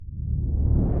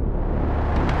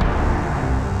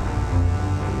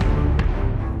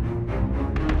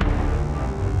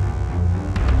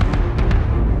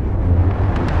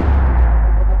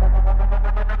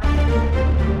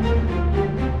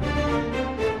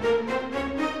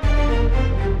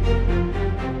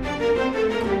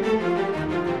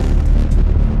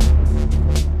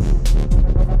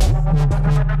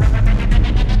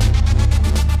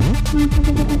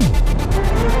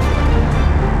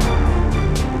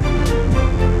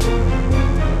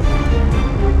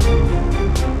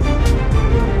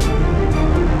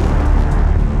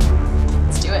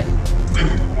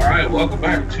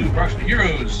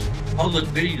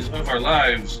Days of Our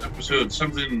Lives, episode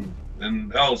something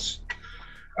and else.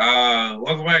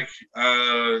 Welcome back.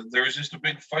 There was just a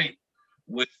big fight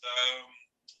with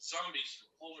zombies,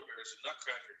 polar bears, and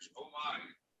nutcrackers. Oh my!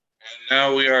 And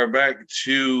now we are back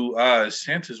to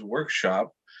Santa's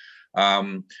workshop.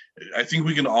 Um, I think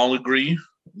we can all agree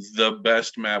the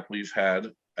best map we've had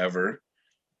ever.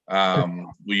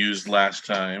 We used last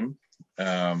time.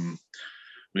 Um,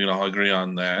 we can all agree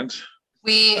on that.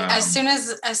 We as soon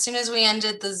as we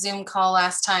ended the Zoom call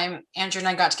last time, Andrew and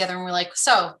I got together and we're like,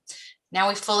 so now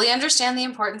we fully understand the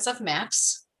importance of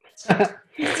maps. So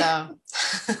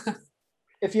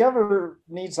if you ever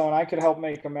need someone, I could help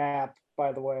make a map,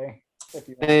 by the way. If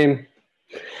you want.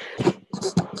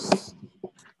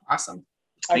 Awesome.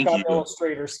 I got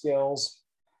Illustrator skills.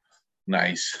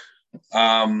 Nice.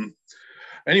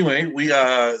 Anyway,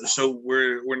 so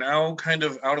we're now kind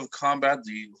of out of combat.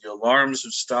 The alarms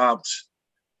have stopped.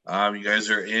 You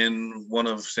guys are in one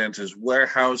of Santa's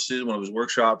warehouses, one of his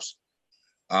workshops.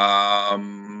 Yeah.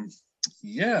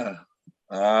 Yeah.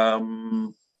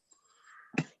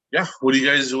 What do you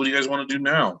guys want to do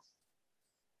now?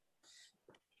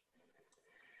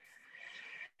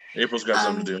 April's got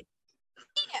something to do.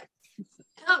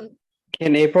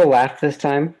 Can April laugh this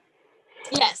time?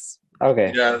 Yes.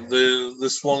 Okay. Yeah, the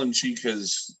swollen cheek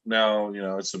has now,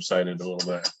 it's subsided a little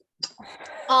bit.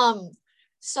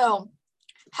 So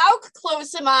how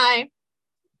close am I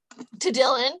to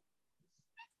Dylan?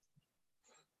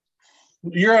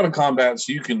 You're out of combat,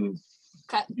 so you can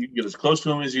get as close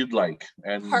to him as you'd like,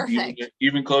 and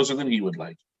even closer than he would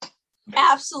like.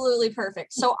 Absolutely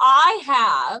perfect. So I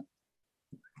have.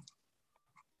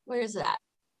 Where is that?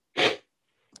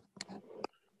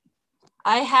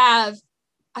 I have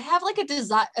like a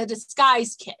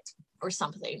disguise kit or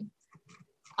something.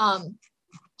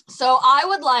 So I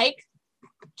would like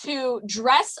to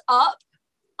dress up.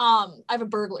 I have a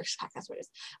burglar's pack. That's what it is.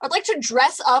 I'd like to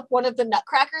dress up one of the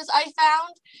nutcrackers I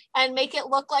found and make it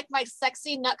look like my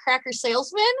sexy nutcracker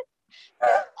salesman,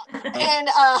 and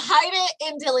hide it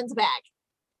in Dylan's bag.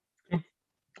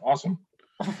 Awesome.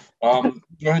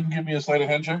 Go ahead and give me a sleight of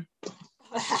hand check.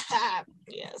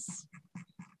 Yes.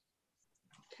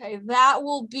 Okay, that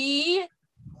will be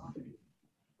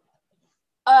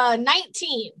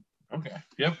 19. Okay.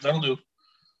 Yep, that'll do.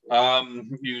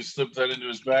 You slip that into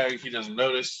his bag. He doesn't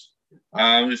notice.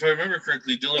 If I remember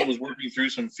correctly, Dylan was working through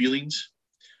some feelings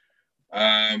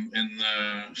in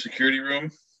the security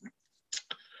room.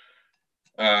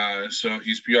 So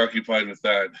he's preoccupied with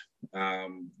that.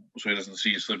 So he doesn't see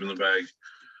you slip in the bag.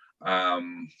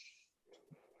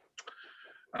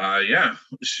 Yeah.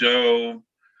 So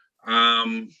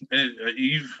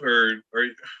Eve, or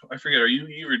I forget, are you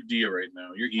Eve or Dia right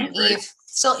now? You're Eve, right? Eve.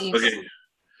 Still Eve. Okay.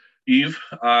 Eve,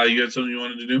 you got something you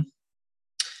wanted to do?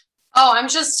 Oh, I'm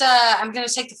just I'm gonna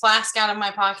take the flask out of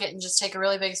my pocket and just take a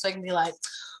really big swig and be like,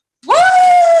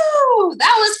 woo!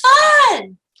 That was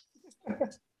fun.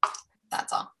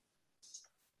 That's all.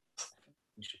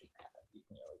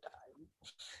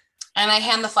 And I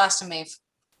hand the flask to Maeve.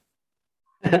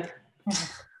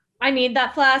 I need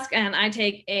that flask, and I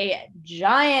take a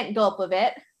giant gulp of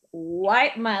it,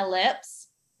 wipe my lips,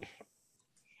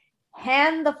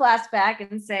 hand the flask back,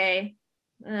 and say,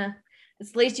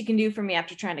 it's the least you can do for me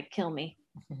after trying to kill me.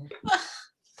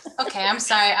 Okay, I'm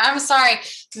sorry.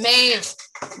 Maeve,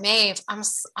 I'm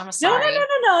sorry.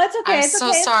 No, it's okay. I'm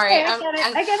so sorry. I get it.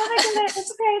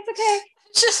 It's okay. It's okay.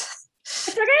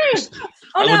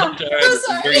 I would like to add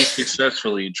that you very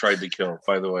successfully tried to kill,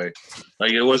 by the way.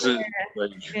 Like, it wasn't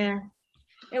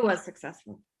it was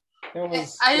successful.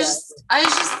 I just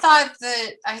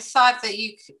thought that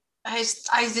you I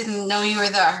didn't know you were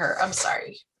that hurt. I'm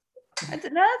sorry. No,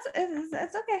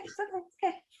 it's okay.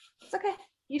 It's okay.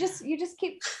 You just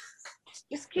keep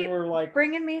like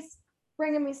bringing me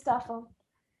stuff.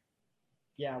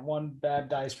 Yeah, one bad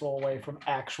dice roll away from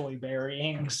actually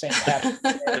burying St. Patrick's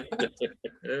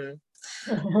Day.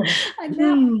 I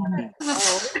know.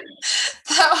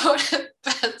 That would have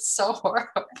been so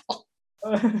horrible.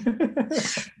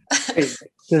 Wait,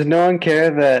 does no one care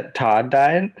that Todd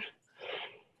died?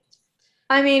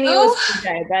 I mean, he was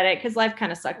diabetic. His life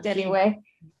kind of sucked anyway.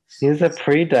 He's a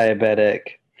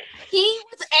pre-diabetic. He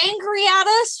was angry at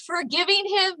us for giving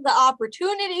him the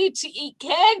opportunity to eat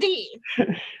candy.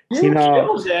 You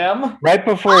killed him. Right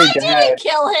before he died. I didn't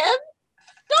kill him.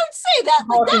 Don't say that.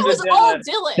 Like, that was all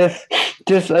Dylan. I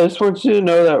just want you to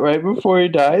know that right before he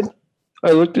died,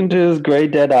 I looked into his gray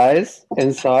dead eyes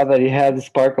and saw that he had the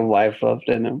spark of life left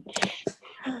in him.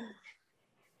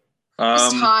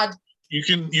 Todd. You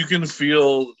can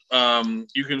feel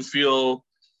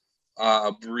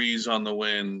a breeze on the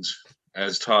wind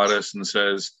as Todd Essen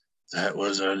says, That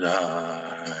was a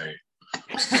lie.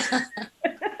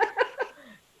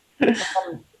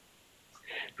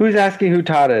 Who's asking who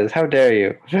Todd is? How dare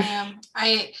you?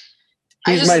 I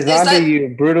He's just- my is zombie that-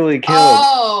 you brutally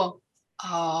killed.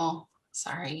 Oh,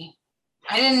 sorry.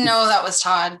 I didn't know that was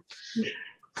Todd.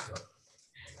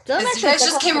 Dylan You actually guys took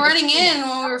just off came the running bikini. in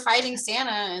when we were fighting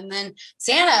Santa, and then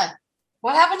Santa.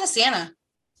 What happened to Santa?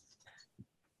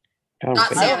 Don't Not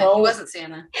think- I don't Santa. know. He wasn't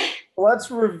Santa. Let's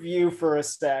review for a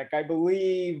sec. I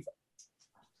believe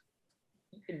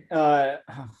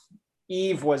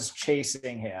Eve was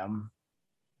chasing him.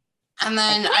 And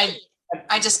then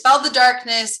I dispelled the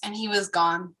darkness, and he was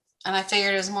gone. And I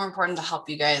figured it was more important to help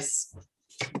you guys.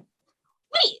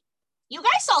 Wait, you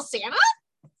guys saw Santa?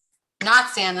 Not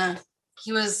Santa.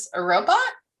 He was a robot?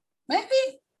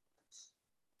 Maybe?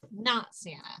 Not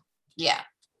Santa. Yeah.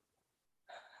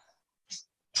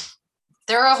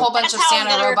 There were a whole bunch That's of how I'm Santa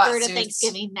gonna robot refer to suits.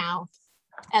 Thanksgiving now,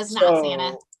 as not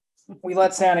Santa. We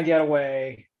let Santa get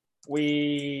away.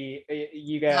 You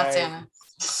Not guys Santa.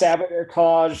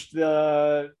 sabotaged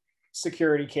the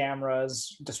security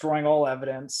cameras, destroying all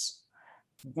evidence.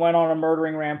 Went on a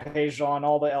murdering rampage on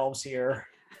all the elves here.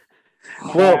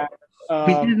 Well, And,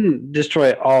 we didn't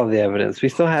destroy all of the evidence. We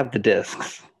still have the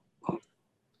discs.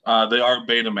 They are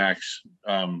Betamax.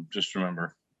 Just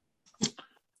remember.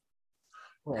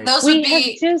 right. Those We would have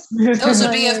be just those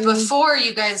would be if before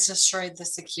you guys destroyed the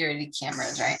security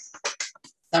cameras, right?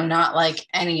 So not like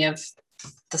any of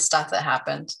the stuff that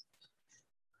happened.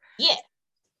 Yeah.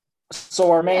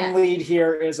 So our main Yeah. lead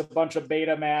here is a bunch of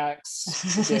Betamax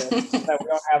discs that we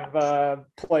don't have a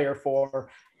player for,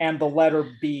 and the letter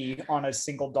B on a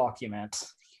single document.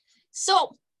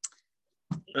 So,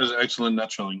 That was excellent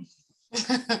nutshelling.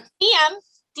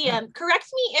 DM, correct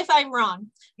me if I'm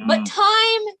wrong, but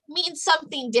time means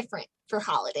something different for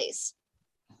holidays.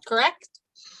 Correct?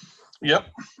 Yep.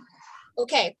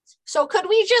 Okay. So could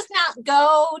we just not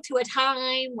go to a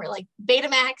time where like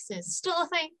Betamax is still a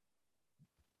thing?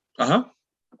 Uh-huh.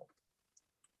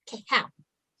 Okay, how?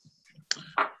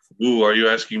 Ooh, are you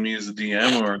asking me as a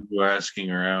DM, or are you asking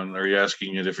around? Are you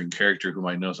asking a different character who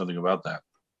might know something about that?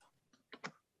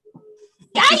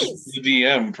 Guys! The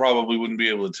DM probably wouldn't be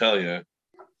able to tell you.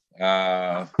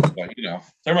 But you know,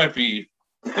 there might be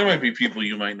people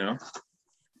you might know.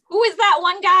 Who is that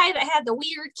one guy that had the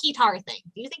weird keytar thing?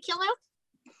 Do you think he'll know?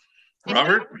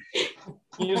 Robert?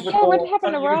 what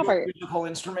happened to Robert? Musical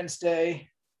Instruments Day.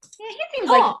 Yeah, he seems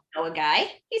like Oh. he'd know a guy.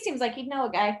 He seems like he'd know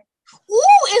a guy.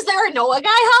 Ooh, is there a Noah guy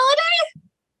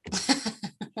holiday?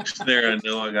 Is there a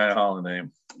Noah Guy holiday?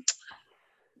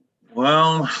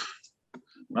 Well,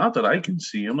 not that I can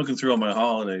see. I'm looking through all my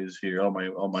holidays here, all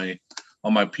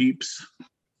my peeps.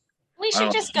 We I should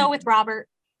don't just see- go with Robert.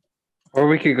 Or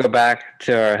we could go back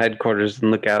to our headquarters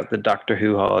and look out the Doctor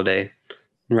Who holiday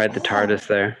and ride the Oh. TARDIS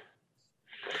there.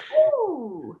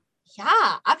 Ooh.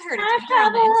 Yeah, I've heard it's better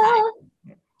on the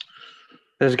inside.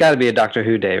 There's got to be a Doctor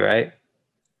Who day, right?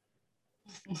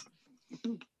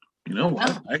 You know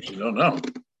what? I actually don't know.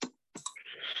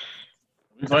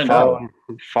 Let me find out.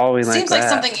 Following like Seems like that.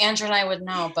 something Andrew and I would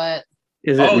know, but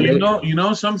Is it? Oh, you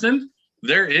know something?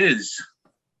 There is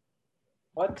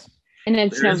What? And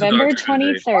it's There is a November Doctor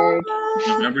Who day. 23rd.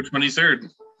 November 23rd.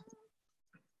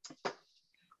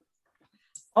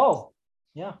 Oh,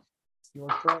 yeah. You are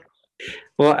correct.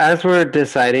 Well, as we're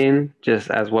deciding, just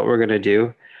as what we're gonna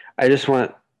do, I just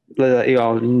want to let you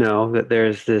all know that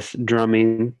there's this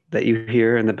drumming that you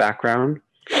hear in the background,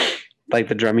 like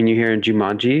the drumming you hear in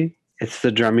Jumanji. It's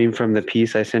the drumming from the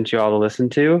piece I sent you all to listen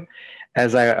to.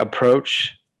 As I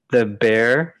approach the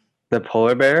bear, the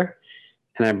polar bear,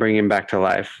 and I bring him back to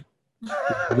life.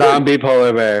 Zombie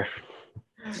polar bear.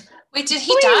 wait, did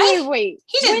he die? Wait.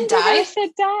 He When didn't did I die.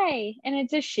 say die? And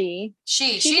it's a she.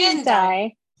 She She didn't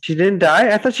die. She didn't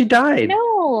die? I thought she died.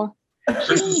 No, she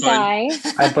This is didn't fine.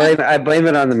 die. I blame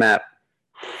it on the map.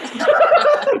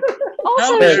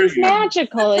 Also, dare she's you.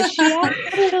 magical. Is she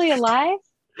actually alive?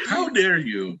 How dare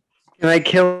you? Can I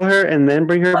kill her and then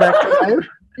bring her back to life?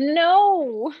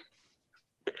 No.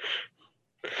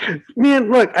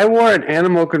 Man, look, I wore an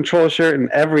animal control shirt and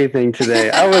everything today.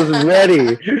 I was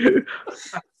ready.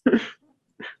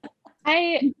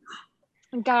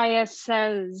 Gaia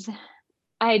says,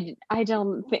 I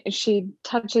don't think she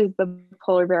touches the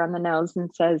polar bear on the nose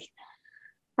and says,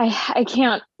 I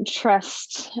can't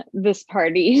trust this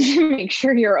party to make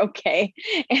sure you're okay.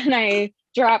 And I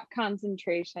drop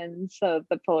concentration so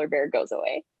the polar bear goes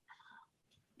away.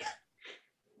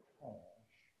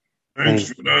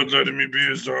 Thanks for not letting me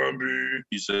be a zombie.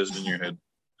 He says in your head.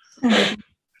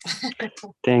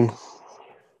 Dang.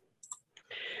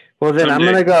 Well, then Someday.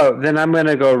 I'm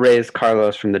gonna go raise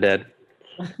Carlos from the dead.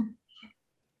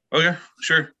 Okay,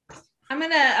 sure. I'm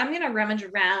gonna rummage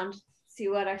around, see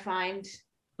what I find.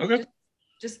 Okay,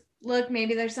 Just look,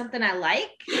 maybe there's something I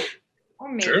like, or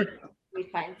maybe sure. we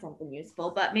find something useful,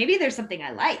 but maybe there's something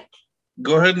I like.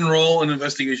 Go ahead and roll an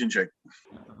investigation check.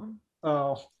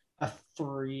 Oh, a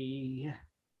 3.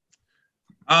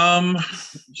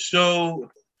 So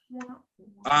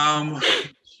let's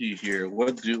see here.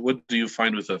 What do you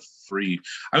find with a 3?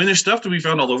 I mean, there's stuff to be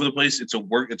found all over the place. It's a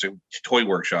toy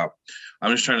workshop.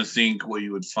 I'm just trying to think what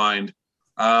you would find.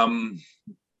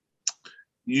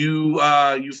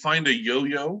 You find a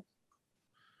yo-yo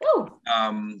Ooh.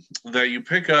 that you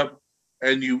pick up,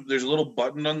 and there's a little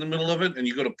button on the middle of it, and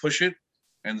you go to push it,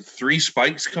 and 3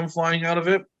 spikes come flying out of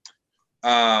it.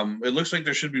 It looks like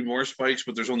there should be more spikes,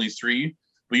 but there's only 3.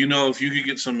 But if you could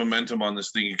get some momentum on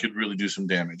this thing, it could really do some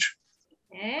damage.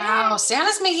 Wow,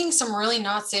 Santa's making some really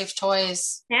not safe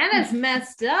toys. Santa's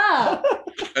messed up.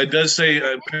 It does say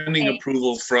pending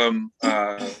approval from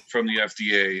the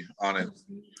FDA on it.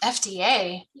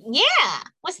 FDA? Yeah.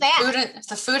 What's that?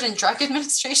 The Food and Drug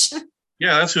Administration?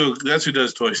 Yeah, that's who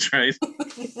does toys, right?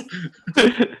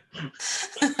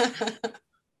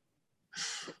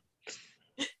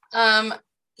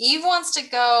 Eve wants to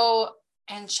go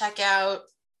and check out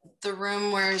the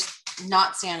room where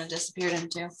not Santa disappeared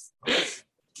into.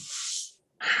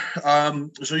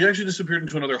 So you actually disappeared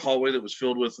into another hallway that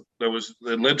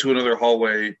led to another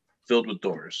hallway filled with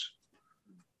doors.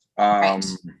 Right.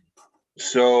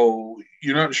 So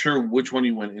you're not sure which one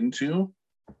you went into,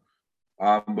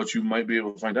 but you might be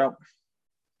able to find out.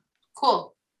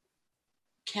 Cool.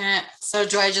 So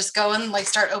do I just go and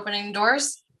start opening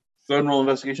doors? Go ahead and roll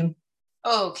investigation.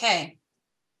 Okay.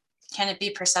 Can it be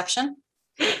perception?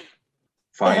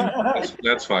 Fine.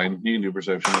 That's fine. You can do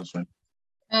perception. That's fine.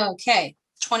 Okay.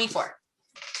 24.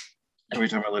 Every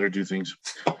time I let her do things.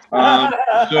 So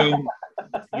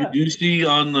you do see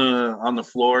on the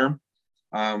floor,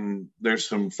 there's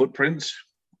some footprints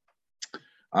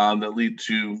that lead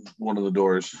to one of the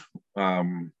doors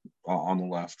on the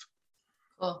left.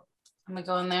 Cool. I'm gonna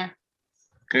go in there.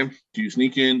 Okay. Do you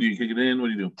sneak in? Do you kick it in? What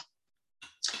do you do?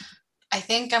 I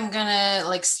think I'm gonna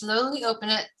slowly open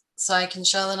it so I can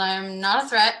show that I'm not a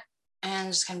threat,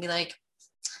 and just gonna be like,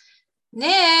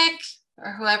 Nick,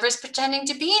 or whoever's pretending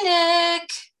to be Nick.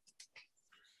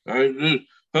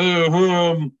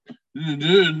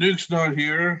 Nick's not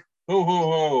here. Ho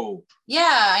ho ho.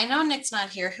 Yeah, I know Nick's not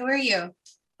here. Who are you?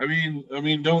 I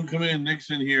mean, don't come in. Nick's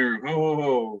in here. Ho ho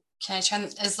ho. Can I turn?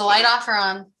 Is the light off or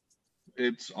on?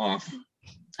 It's off.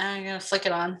 I'm gonna flick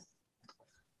it on.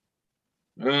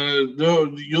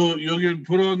 No, you'll get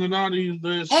put on the naughty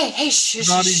list. Hey,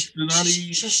 shush,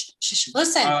 Naughty. shush.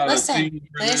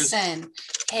 Listen.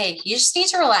 Hey, you just need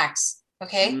to relax,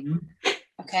 okay? Mm-hmm.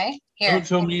 Okay, here. Don't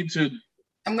tell me to.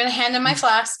 I'm gonna hand him my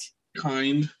flask.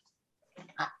 Kind.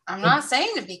 I'm not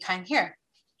saying to be kind. Here,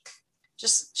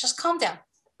 just calm down.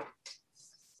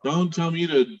 Don't tell me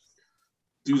to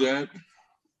do that.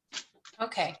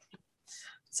 Okay.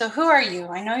 So who are you?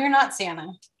 I know you're not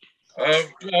Santa.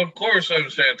 Of course I'm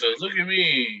Santa. Look at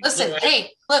me. Listen,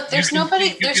 hey, look, there's nobody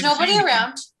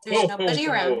around. There's nobody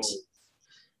around.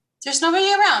 There's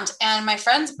nobody around. And my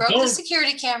friends broke the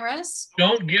security cameras.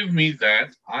 Don't give me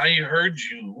that. I heard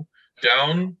you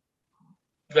down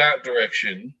that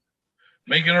direction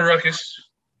making a ruckus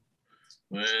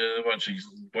with a bunch of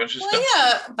stuff. Well,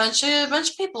 yeah, a bunch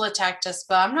of people attacked us,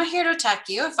 but I'm not here to attack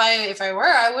you. If I were,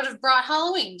 I would have brought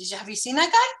Halloween. Have you seen that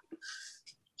guy?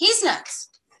 He's nuts.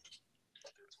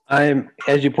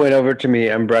 As you point over to me,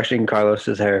 I'm brushing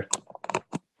Carlos's hair.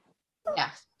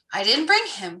 Yeah, I didn't bring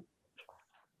him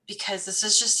because this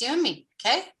is just you and me.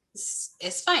 Okay,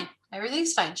 it's fine.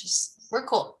 Everything's fine. We're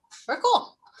cool.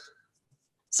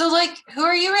 So, who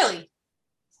are you really?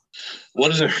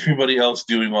 What is everybody else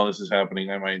doing while this is happening?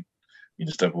 I might need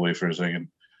to step away for a second.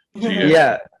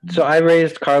 Yeah. So I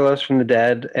raised Carlos from the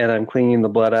dead, and I'm cleaning the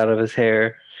blood out of his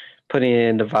hair, putting it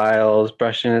into vials,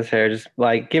 brushing his hair, just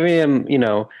giving him,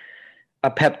 a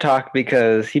pep talk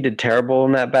because he did terrible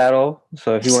in that battle.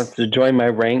 So if he wants to join my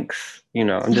ranks,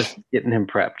 I'm just getting him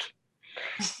prepped.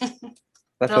 That's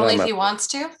but only if he wants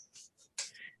to?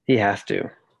 He has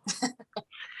to.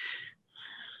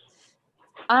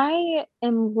 I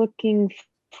am looking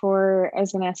for, I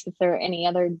was going to ask if there are any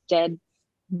other dead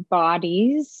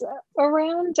bodies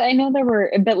around. I know there were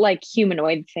a bit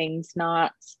humanoid things,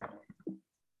 not.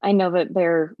 I know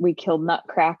that we killed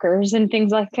nutcrackers and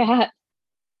things like that.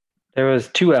 There was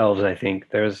 2 elves, I think.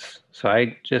 So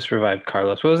I just revived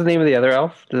Carlos. What was the name of the other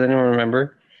elf? Does anyone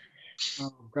remember?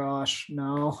 Oh gosh,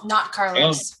 no. Not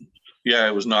Carlos. Yeah,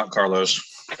 it was not Carlos.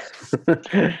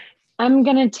 I'm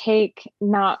gonna take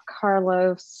not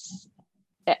Carlos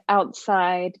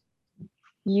outside,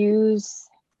 use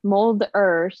mold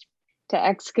earth to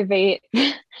excavate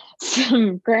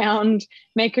some ground,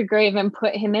 make a grave, and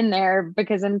put him in there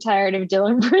because I'm tired of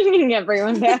Dylan bringing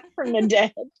everyone back from the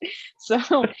dead.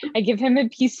 So I give him a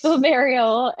peaceful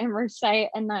burial and recite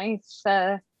a nice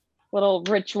little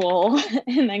ritual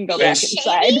and then go back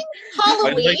inside.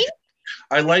 Halloween?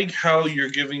 I like how you're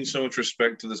giving so much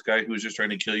respect to this guy who was just trying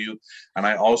to kill you, and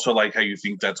I also like how you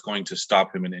think that's going to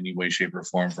stop him in any way, shape, or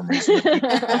form from raising.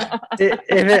 If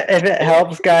it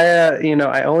helps, Gaia,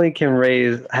 I only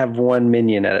can have one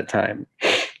minion at a time.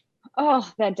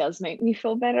 Oh, that does make me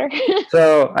feel better.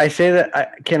 So I say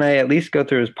that can I at least go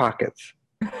through his pockets?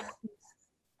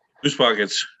 Whose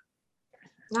pockets?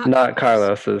 Not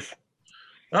Carlos's.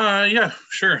 Yeah,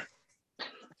 sure.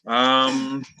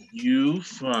 You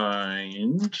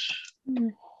find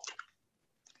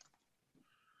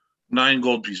 9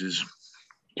 gold pieces.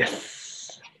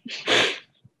 Yes.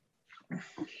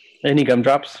 Any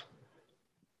gumdrops?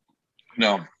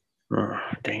 No. Oh,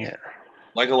 dang it.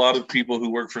 Like a lot of people who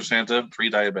work for Santa,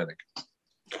 pre-diabetic.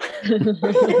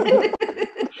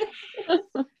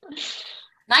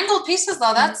 9 gold pieces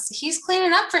though. He's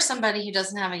cleaning up for somebody who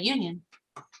doesn't have a union.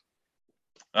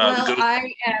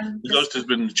 The ghost has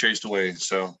been chased away.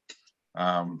 So,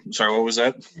 sorry, what was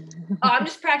that? I'm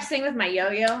just practicing with my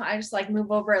yo-yo. I just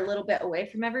move over a little bit away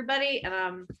from everybody, and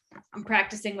I'm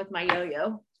practicing with my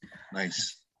yo-yo.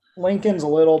 Nice. Lincoln's a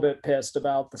little bit pissed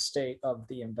about the state of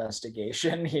the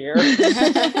investigation here.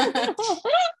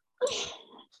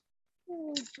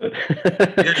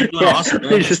 Awesome.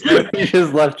 We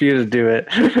just left you to do it.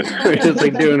 We're just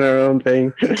doing our own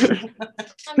thing.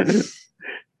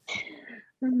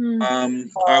 We'll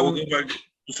go back.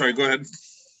 Sorry, go ahead.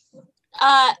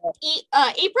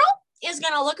 April is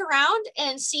gonna look around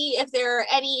and see if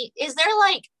is there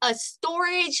a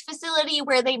storage facility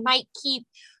where they might keep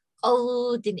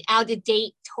old and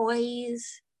out-of-date toys?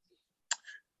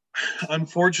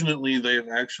 Unfortunately, they've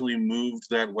actually moved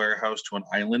that warehouse to an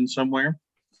island somewhere.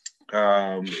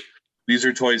 These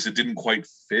are toys that didn't quite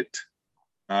fit,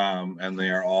 and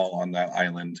they are all on that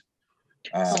island.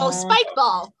 So Spike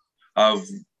Ball. I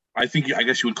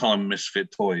guess you would call them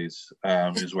misfit toys,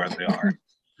 is where they are.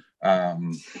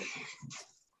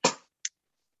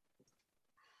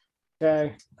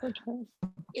 Okay.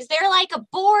 Is there a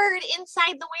board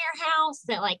inside the warehouse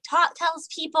that tells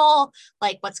people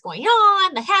what's going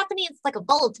on, the happenings? It's like a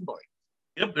bulletin board.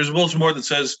 Yep, there's a bulletin board that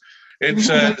says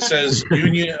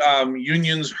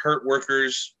unions hurt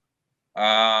workers.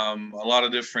 A lot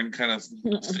of different kind of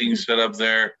things set up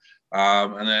there.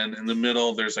 And then in the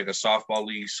middle, there's a softball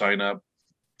league sign up.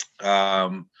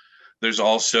 There's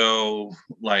also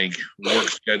work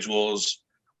schedules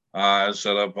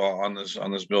set up on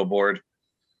this billboard.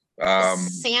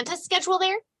 Is Santa's schedule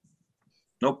there?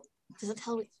 Nope. Does it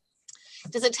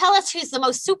tell us who's the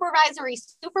most supervisory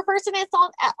super person is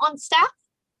on staff?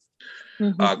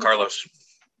 Carlos.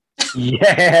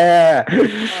 Yeah.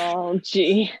 Oh,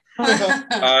 gee.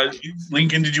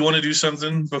 Lincoln, did you want to do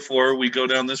something before we go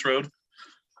down this road?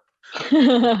 Have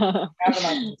an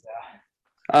idea.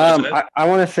 I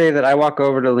want to say that I walk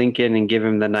over to Lincoln and give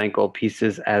him the 9 gold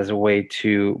pieces as a way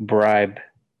to bribe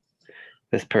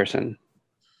this person.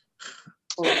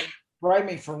 Bribe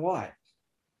me for what?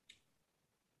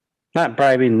 Not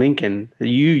bribing Lincoln.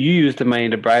 You use the money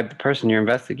to bribe the person you're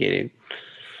investigating.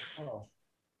 Oh.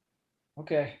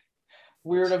 Okay.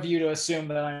 Weird of you to assume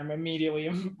that I'm immediately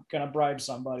going to bribe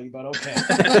somebody, but okay.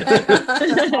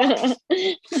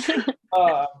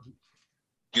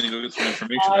 Gonna go get some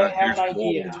information. I have an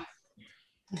idea.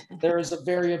 There is a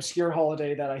very obscure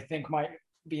holiday that I think might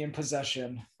be in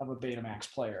possession of a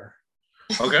Betamax player.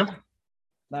 Okay.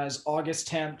 That is August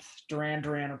 10th, Duran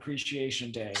Duran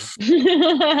Appreciation Day.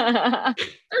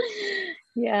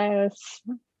 Yes.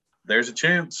 There's a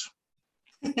chance.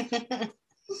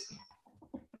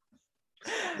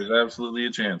 There's absolutely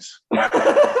a chance.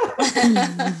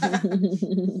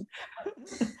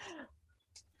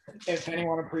 If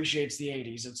anyone appreciates the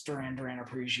 80s, it's Duran Duran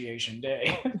Appreciation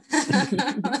Day.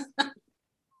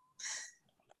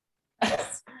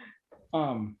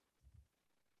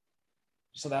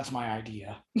 So that's my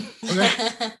idea. We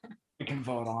can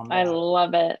vote on that. I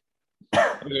love it.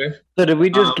 Okay. So did we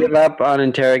just give up on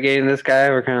interrogating this guy?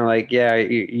 We're kind of yeah,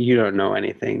 you don't know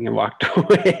anything, and walked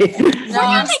away. No,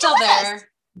 I'm still there.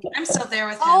 I'm still there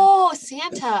with him. Oh,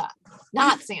 Santa.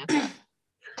 Not Santa.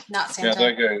 Not Yeah, Santa.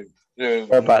 that guy. Yeah.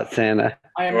 What about Santa?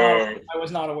 I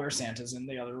was not aware Santa's in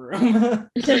the other room.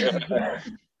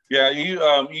 Yeah,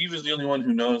 Eve is the only one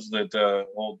who knows that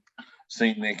old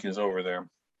Saint Nick is over there.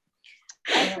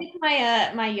 I take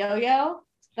my yo-yo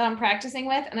that I'm practicing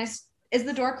with, and I Is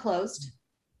the door closed?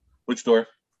 Which door?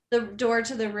 The door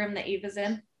to the room that Eva's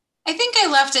in. I think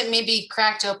I left it maybe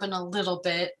cracked open a little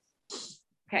bit.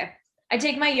 Okay. I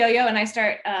take my yo-yo and I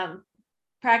start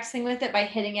practicing with it by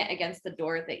hitting it against the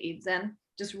door that Eve's in.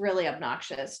 Just really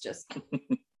obnoxious. Just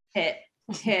hit.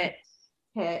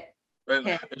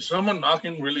 Is someone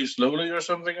knocking really slowly or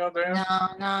something out there?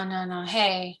 No.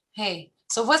 Hey.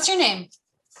 So what's your name?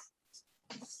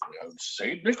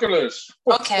 Saint Nicholas.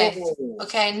 Okay. Oh.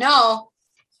 Okay, no.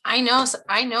 I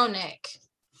know Nick.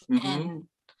 Mhm.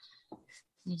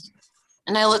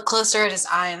 And I look closer at his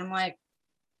eye and I'm like,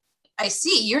 I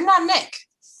see, you're not Nick.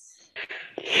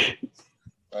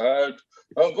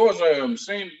 Of course I am.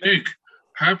 Saint Nick.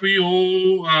 Happy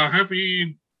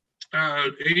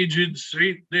aged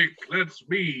Saint Nick. That's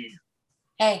me.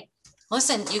 Hey,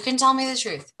 listen, you can tell me the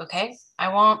truth, okay? I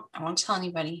won't tell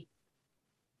anybody.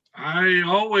 I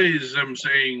always am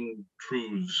saying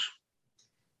truths.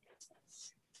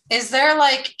 Is there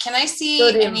can I see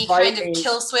Should any kind of invite a-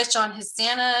 kill switch on his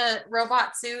Santa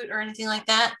robot suit or anything like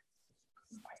that?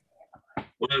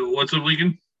 What's up,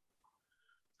 Lincoln?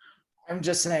 I'm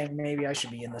just saying maybe I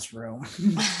should be in this room.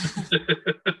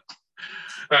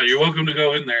 You're welcome to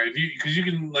go in there because you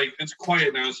can it's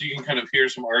quiet now, so you can kind of hear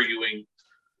some arguing.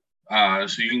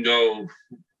 So you can go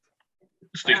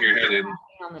stick your head in.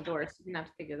 On the door, so you're gonna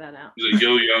have to figure that out. The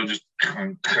yo-yo just.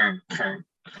 Kunk.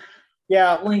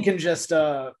 Yeah, Lincoln just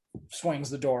swings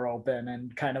the door open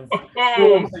and kind of Oh,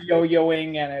 doing the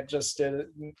yo-yoing, and it just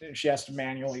she has to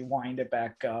manually wind it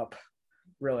back up.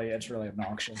 Really, it's really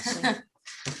obnoxious.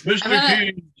 Mr.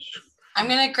 King. I'm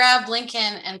gonna grab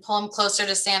Lincoln and pull him closer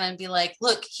to Santa and be like,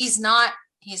 look, he's not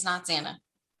Santa.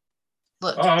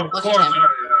 Look, Of look course at him.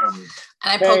 I am. And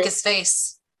I poke Hey. his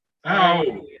face. Ow.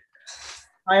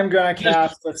 I am gonna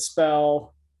cast a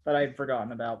spell that I'd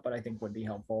forgotten about, but I think would be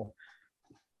helpful,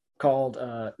 called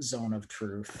Zone of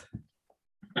Truth.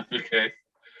 Okay.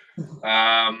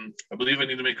 I believe I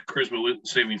need to make a charisma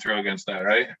saving throw against that,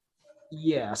 right?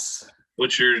 Yes.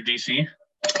 What's your DC?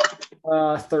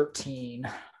 13.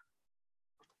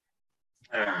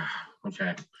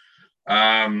 Okay.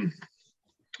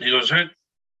 He goes, hey,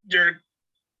 you're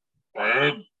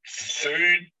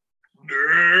Saint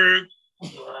Nick.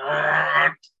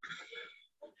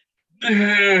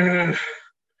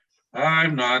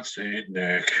 I'm not Saint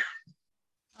Nick.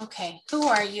 Okay, who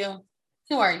are you?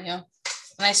 And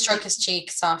I stroke his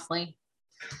cheek softly.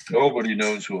 Nobody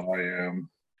knows who I am.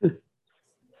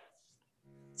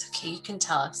 It's okay, you can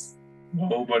tell us.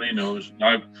 Nobody knows.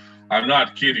 I'm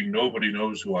not kidding. Nobody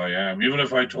knows who I am. Even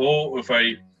if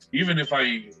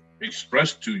I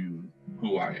expressed to you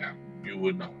who I am, you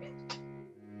would not know.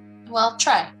 Well,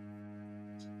 try.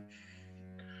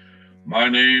 My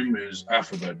name is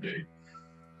Alphabet Day.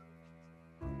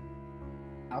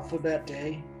 Alphabet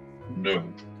Day. No,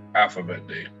 Alphabet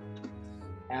Day.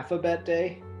 Alphabet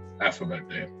Day. Alphabet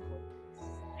Day.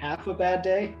 Half a bad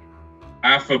day.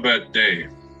 Alphabet Day.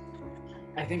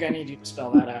 I think I need you to spell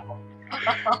that out.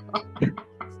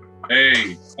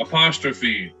 A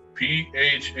apostrophe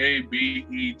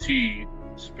PHABET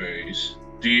space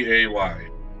DAY.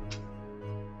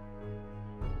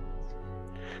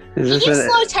 Is You this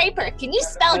slow typer. Can you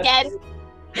spell again?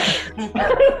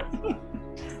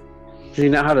 does he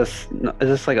know how to? Is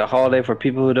this like a holiday for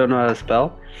people who don't know how to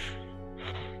spell?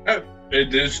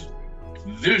 This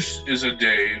is a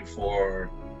day for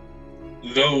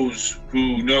those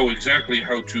who know exactly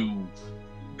how to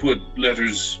put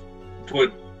letters,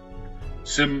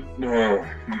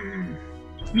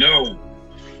 no.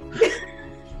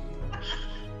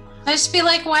 I just be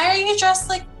like, why are you dressed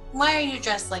like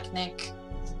Nick?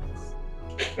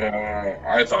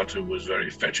 I thought it was very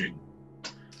fetching.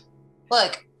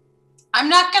 Look, I'm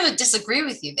not gonna disagree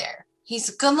with you there. He's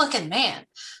a good-looking man,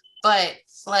 but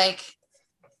That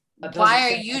why doesn't are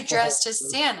sound you like dressed a-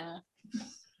 as Santa?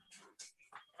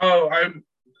 Oh,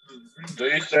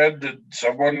 they said that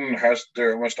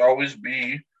there must always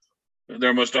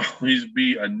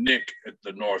be a Nick at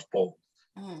the North Pole.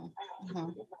 Mm-hmm.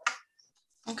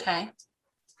 Okay.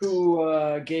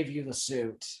 Who gave you the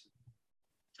suit?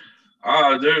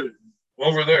 There,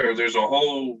 over there, there's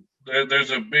a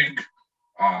big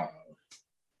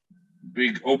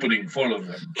opening full of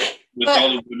them with But-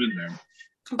 all of them in there.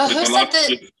 But With who a said lot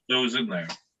that? of those in there.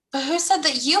 But who said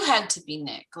that you had to be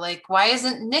Nick? Why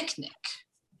isn't Nick Nick?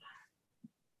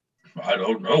 I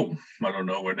don't know. I don't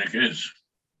know where Nick is.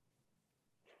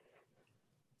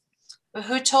 But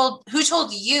who told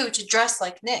you to dress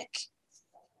like Nick?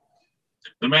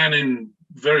 The man in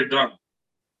very dark.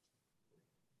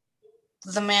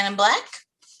 The man in black?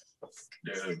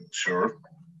 Sure.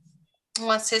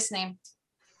 What's his name?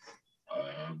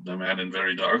 The man in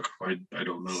very dark. I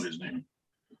don't know his name.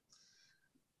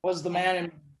 Was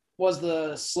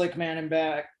the slick man in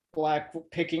black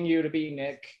picking you to be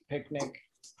Nick? Pick Nick,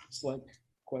 slick,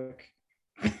 quick.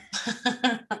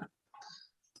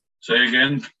 Say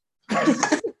again.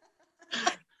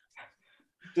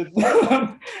 Did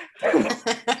the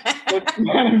slick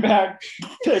man in back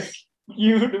pick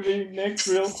you to be Nick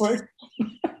real quick?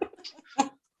 I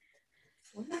hope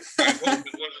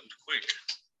it wasn't quick.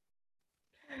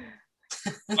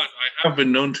 But I have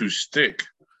been known to stick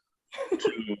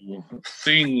to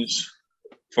things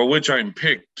for which I'm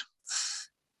picked.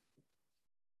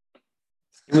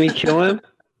 Can we kill him?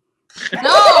 No,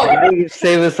 I think it'd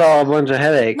save us all a bunch of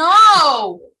headaches.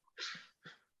 no.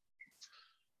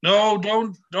 No,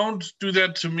 don't do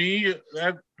that to me.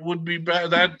 That would be bad.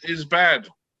 That is bad.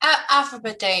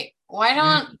 Alphabet date. Why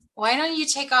don't you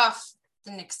take off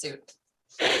the Nick suit?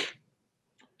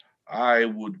 I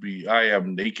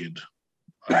am naked.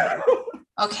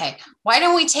 Okay. Why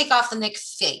don't we take off the Nick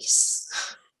face?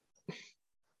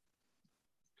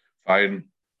 Fine.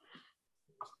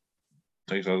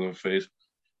 Takes out the face.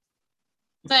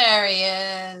 There he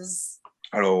is.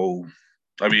 Hello.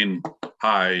 I mean,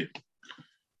 hi.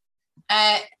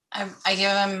 I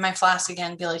give him my flask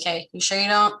again. Be like, hey, you sure you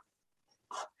don't?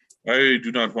 I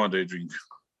do not want a drink.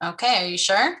 Okay, are you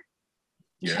sure?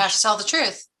 You have Yes. to tell the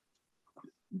truth.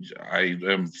 I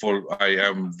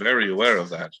am very aware of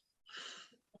that.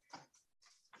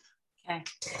 Okay.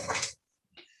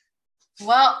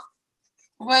 Well,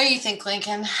 what do you think,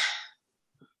 Lincoln?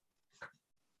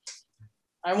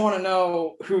 I want to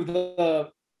know who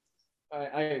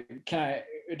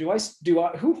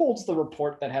who holds the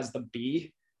report that has the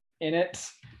B in it?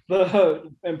 The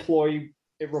employee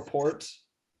report.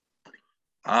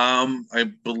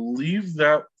 I believe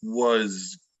that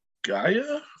was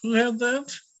Gaia who had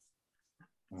that.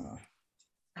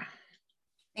 I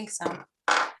think so.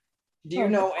 Do you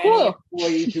know Cool. any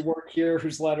employees who work here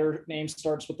whose name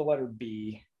starts with the letter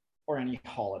B, or any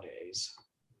holidays?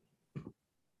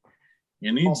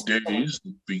 Any Also- days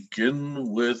begin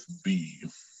with B.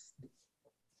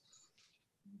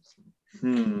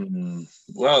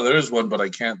 Well, there is one, but I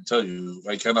can't tell you.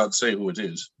 I cannot say who it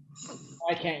is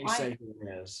Why can't you Why? say who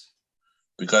it is?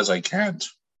 because I can't.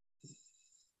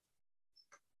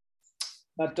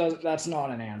 That's not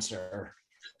an answer.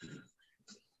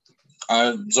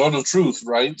 Zone of truth,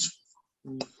 right?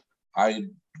 I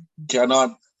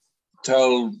cannot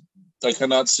tell. I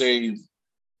cannot say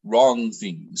wrong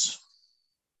things.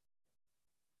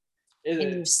 Is Can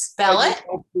you it? spell I it?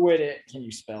 don't know who it is. Can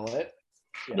you spell it?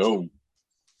 Yes. No.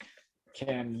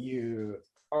 Can you?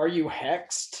 Are you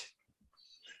hexed?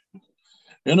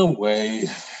 In a way,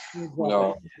 What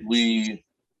well, it is.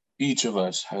 each of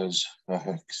us has a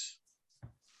hex.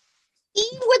 He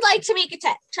would like to make a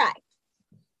try.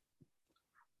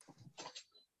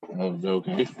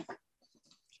 Okay.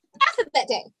 Alphabet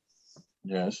day.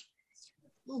 Yes.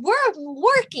 We're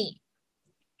working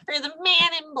for the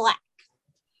man in black.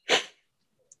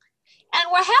 And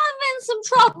we're having some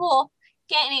trouble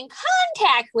getting in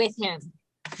contact with him.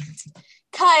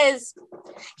 Because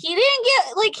he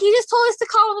didn't he just told us to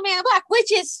call him the man in black,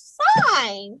 which is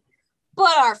fine.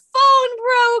 But our phone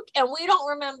broke and we don't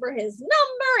remember his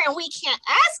number and we can't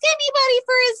ask anybody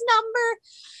for his number.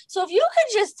 So if you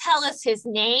could just tell us his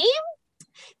name,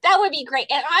 that would be great.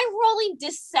 And I'm rolling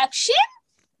deception.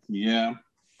 Yeah.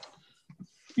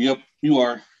 Yep, you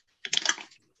are.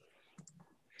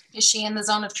 Is she in the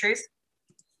zone of truth?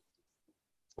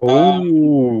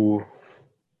 Oh,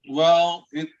 Well,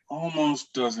 it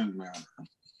almost doesn't matter.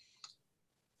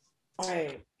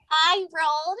 I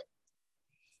rolled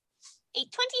a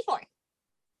 24.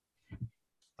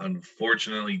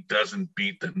 Unfortunately, doesn't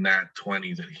beat the nat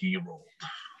 20 that he rolled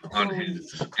on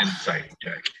his insight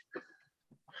check.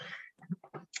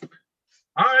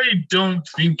 I don't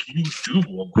think you do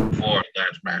work for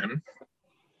that man.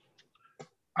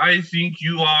 I think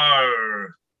you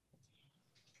are.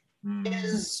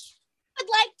 is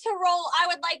I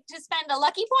would like to spend a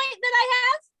lucky point that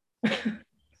I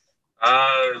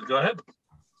have. Go ahead.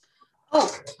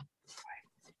 Oh,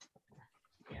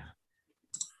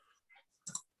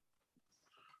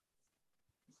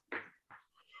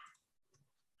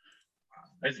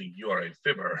 I think you are a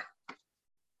fibber.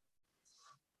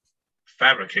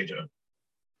 Fabricator.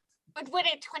 But would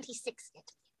a 26 get?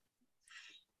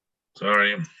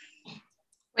 Sorry.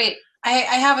 wait. I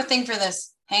have a thing for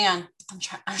this. Hang on.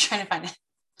 I'm trying to find it.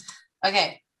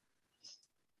 Okay.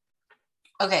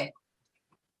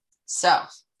 So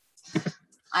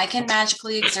I can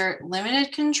magically exert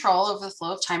limited control over the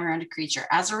flow of time around a creature.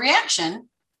 As a reaction,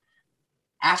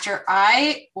 After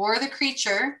I or the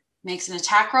creature makes an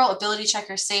attack roll, ability check,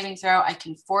 or saving throw, I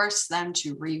can force them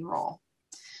to re-roll.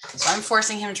 So I'm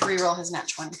forcing him to re-roll his nat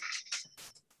 20.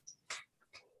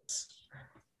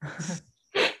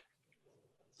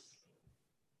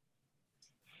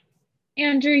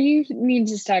 Andrew, you need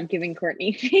to stop giving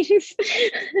Courtney things.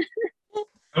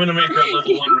 I'm gonna make her a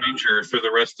level 1 ranger for the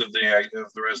rest of the day.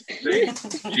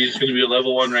 She's gonna be a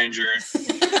level 1 ranger.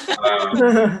 That's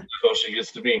all she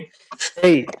gets to be.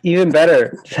 Hey, even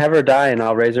better, just have her die and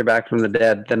I'll raise her back from the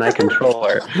dead. Then I control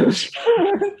her.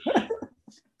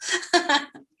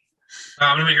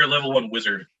 I'm gonna make her a level 1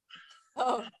 wizard.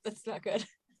 Oh, that's not good.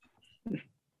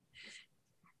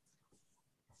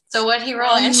 So what'd he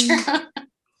roll, Andrew?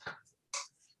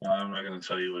 I'm not gonna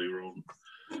tell you what he rolled.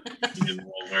 He didn't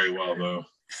roll very well though.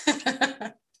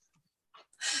 I'm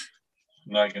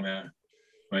not gonna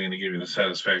give you the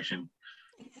satisfaction.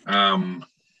 Well,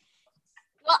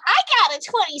 I got a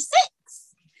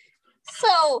 26.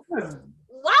 So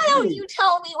why don't you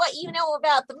tell me what you know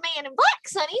about the Man in Black,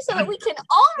 Sonny, so that we can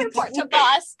all report to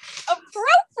boss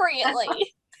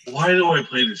appropriately? Why do I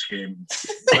play this game?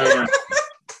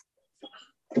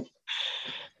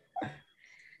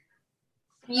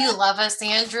 You love us,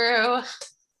 Andrew.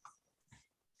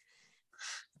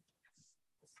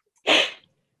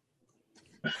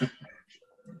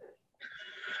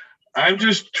 I'm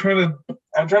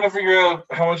trying to figure out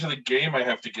how much of the game I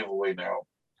have to give away now.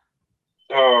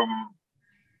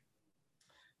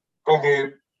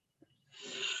 Okay.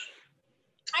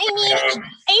 I mean,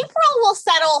 April will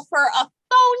settle for a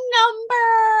phone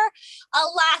number, a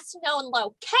last known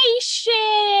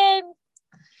location,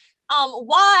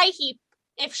 why he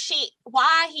picked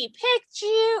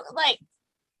you. Like,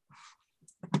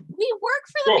 we work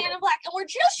for the Man in Black, and we're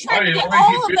just trying to get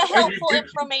all of the helpful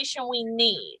information we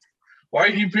need. Why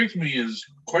he picked me is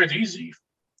quite easy.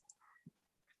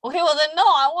 Okay, well then, no,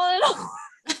 I want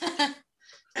to know.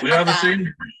 We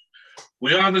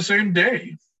are the same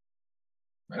day.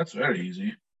 That's very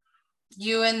easy.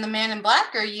 You and the Man in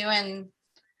Black, or you and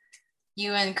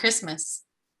Christmas?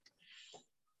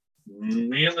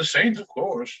 Me and the Saints, of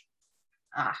course.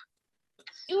 Ah.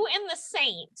 You and the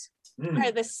Saint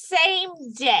are the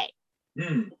same day.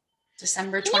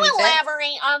 December 25th. Can you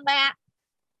elaborate on that?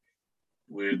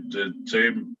 We're the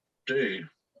same day.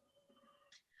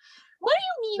 What do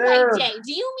you mean by day?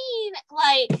 Do you mean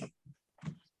like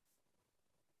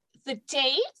the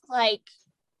date? Like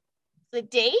the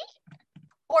date?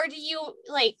 Or do you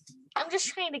like, I'm just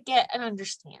trying to get an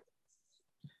understanding.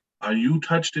 Are you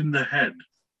touched in the head?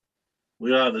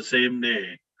 We are the same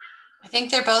day. I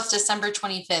think they're both December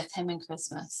 25th, him and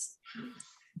Christmas.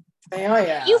 Oh,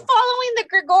 yeah. You following the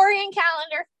Gregorian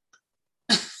calendar?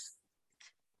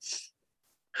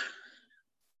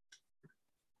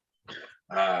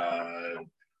 I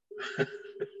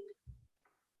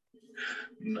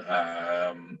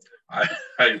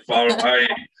follow.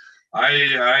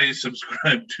 I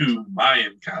subscribe to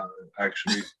Mayan calendar.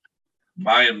 Actually,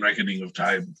 Mayan reckoning of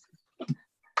time.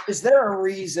 Is there a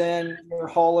reason your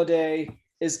holiday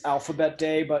is Alphabet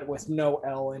Day, but with no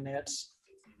L in it?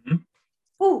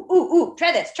 Ooh,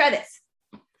 try this.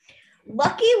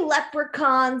 Lucky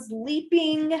leprechauns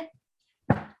leaping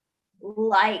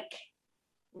like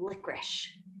licorice.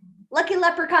 Lucky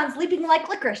leprechauns leaping like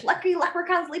licorice. Lucky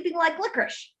leprechauns leaping like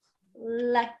licorice.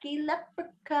 Lucky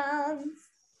leprechauns.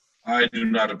 I do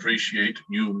not appreciate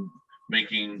you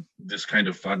making this kind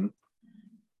of fun.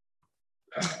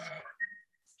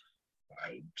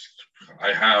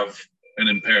 I have an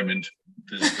impairment.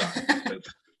 This is not.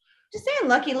 Just saying,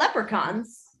 lucky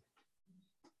leprechauns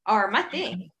are my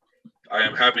thing. I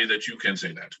am happy that you can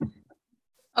say that.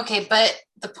 Okay, but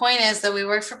the point is that we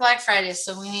work for Black Friday,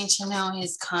 so we need to know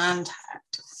his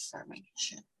contact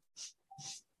information.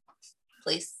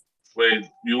 Please. Wait,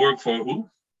 you work for who?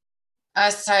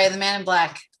 Sorry, the Man in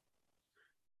Black.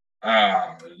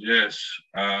 Yes.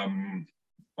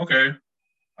 Okay.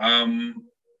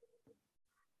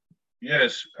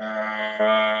 Yes.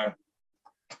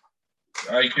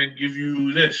 I can give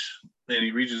you this. And he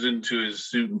reaches into his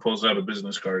suit and pulls out a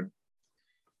business card.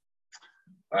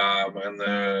 And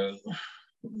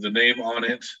the name on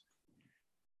it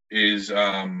is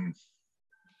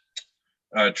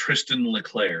Tristan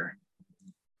LeClaire.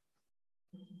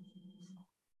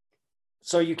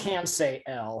 So you can say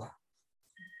L.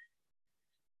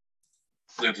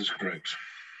 That is correct.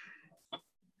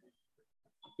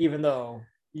 Even though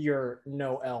you're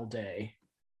no L day.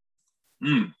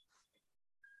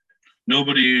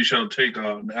 Nobody shall take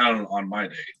out on my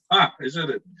day. Isn't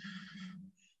it?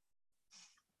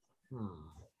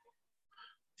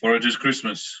 For it is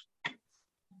Christmas.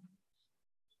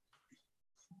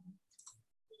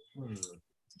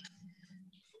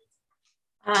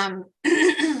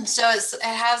 So it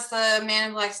has the Man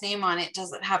in Black's name on it.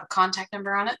 Does it have a contact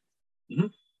number on it?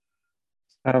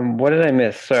 What did I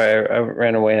miss? Sorry, I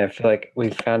ran away. And I feel like we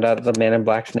found out the Man in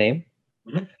Black's name.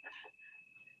 Mhm.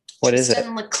 What is it?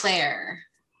 Tristan LeClaire.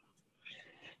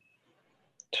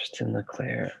 Tristan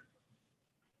LeClaire.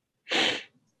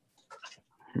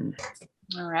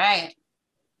 All right.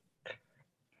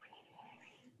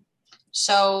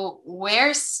 So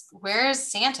where's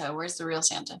Santa? Where's the real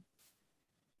Santa?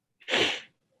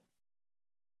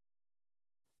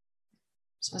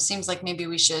 So it seems like maybe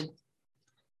we should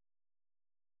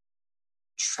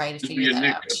try to Just figure be a that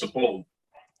Nick out. at the poll.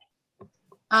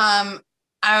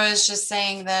 I was just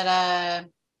saying that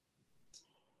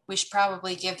we should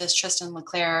probably give this Tristan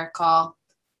LeClaire a call.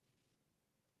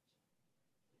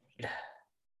 Yeah.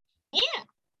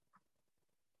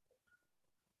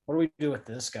 What do we do with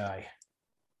this guy?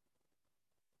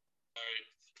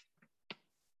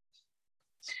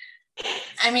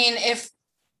 I mean, if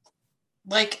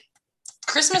like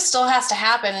Christmas still has to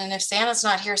happen, and if Santa's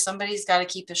not here, somebody's got to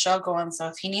keep the show going. So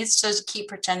if he needs to keep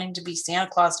pretending to be Santa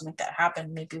Claus to make that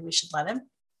happen, maybe we should let him.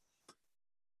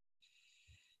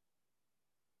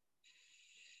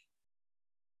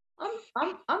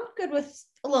 I'm good with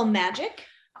a little magic.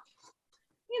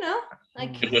 You know,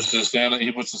 like He puts the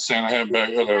Santa hat back,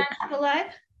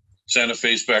 alive. Santa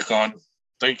face back on.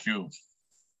 Thank you.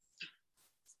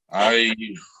 I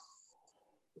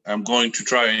am going to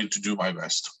try to do my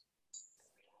best.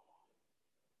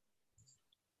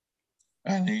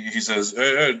 And he says,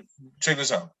 check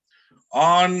this out.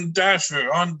 On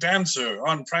Dasher, on Dancer,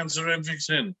 on Prancer and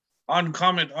Vixen, on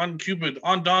Comet, on Cupid,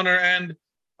 on Donner, and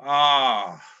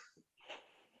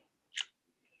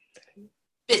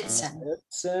Bitson.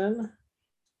 Bitson.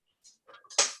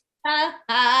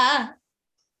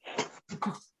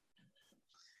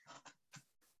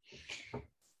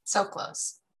 So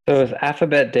close. So is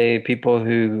Alphabet Day people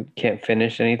who can't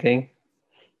finish anything?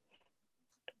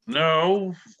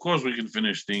 no, of course we can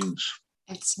finish things.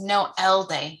 It's no L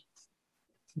day.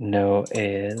 No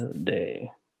L Day.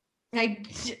 I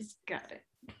just got it.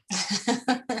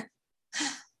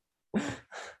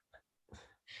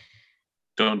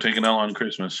 Don't take an L on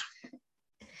Christmas.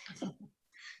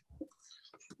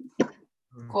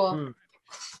 Cool. Mhm.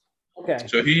 Okay.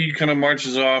 So he kind of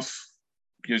marches off,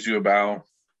 gives you a bow.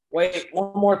 Wait,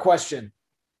 one more question.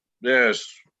 Yes.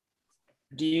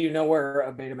 Do you know where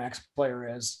a Betamax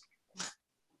player is?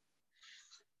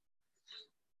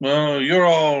 Well, you're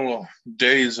all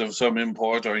days of some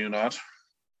import, are you not?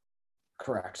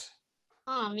 Correct.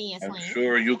 Obviously. I'm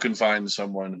sure you can find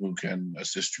someone who can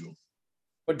assist you.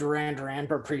 Would Duran Duran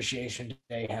for Appreciation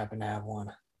Day happen to have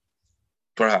one?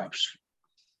 Perhaps.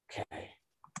 Okay.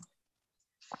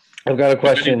 I've got a If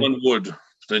question. anyone would,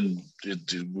 then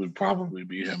it would probably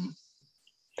be him.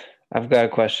 I've got a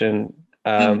question.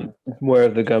 Where are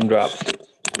the gumdrops?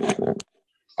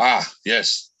 Ah,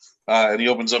 yes. And he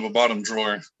opens up a bottom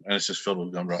drawer, and it's just filled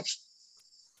with gumdrops.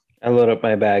 I load up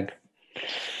my bag.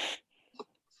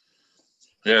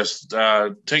 Yes.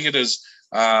 Take it as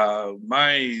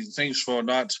my thanks for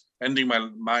not ending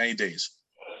my days.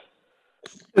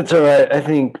 It's all right. I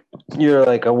think you're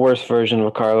like a worse version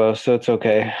of Carlos, so it's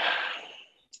okay.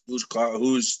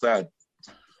 Who's that?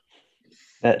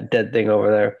 That dead thing over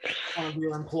there. One of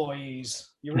your employees.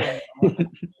 You really are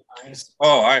nice.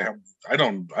 Oh, I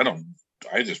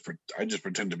just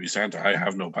pretend to be Santa. I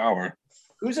have no power.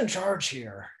 Who's in charge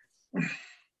here?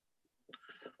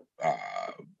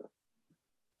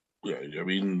 Yeah, I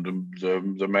mean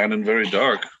the man in very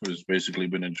dark has basically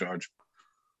been in charge.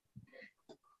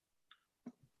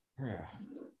 Yeah.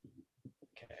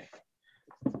 Okay.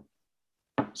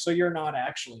 So you're not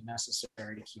actually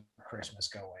necessary to keep Christmas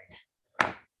going.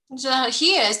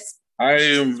 He is. I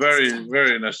am very,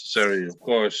 very necessary. Of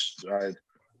course,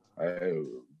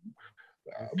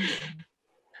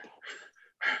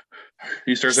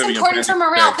 he starts It's having important a for panic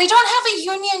morale. attack. They don't have a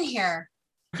union here.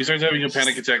 He starts having a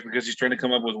panic attack because he's trying to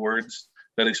come up with words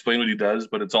that explain what he does,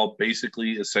 but it's all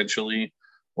basically, essentially,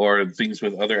 or things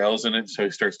with other L's in it. So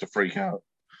he starts to freak out.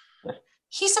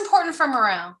 He's important for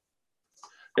morale.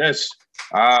 Yes,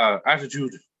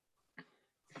 attitude.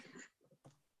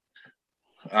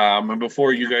 And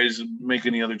before you guys make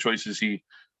any other choices, he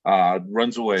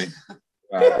runs away.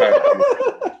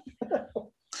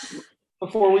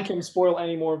 Before we can spoil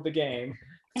any more of the game.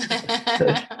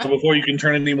 Before you can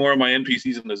turn any more of my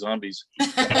NPCs into zombies.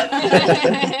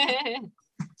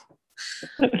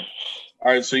 All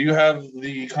right, so you have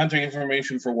the contact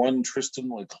information for one Tristan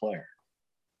LeClaire.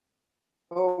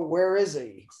 Oh, where is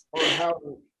he? Or how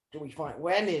do we find?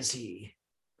 When is he?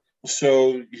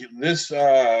 So this,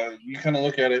 you kind of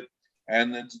look at it,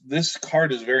 and this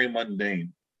card is very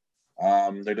mundane.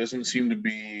 There doesn't seem to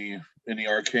be any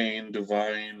arcane,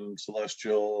 divine,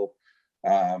 celestial,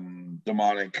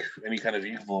 demonic, any kind of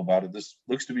evil about it. This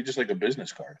looks to be just like a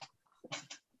business card.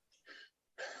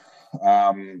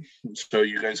 So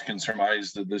you guys can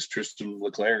surmise that this Tristan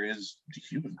Leclerc is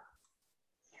human.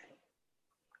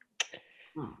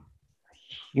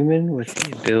 Human with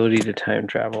the ability to time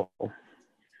travel.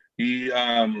 He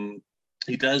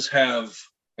does have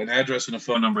an address and a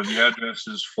phone number. The address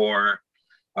is for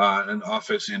an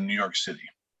office in New York City.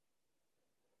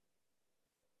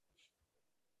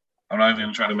 I'm not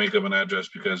even trying to make up an address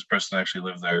because Preston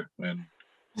actually lived there. And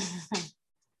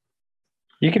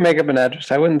You can make up an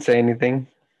address. I wouldn't say anything.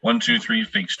 123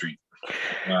 Fink Street.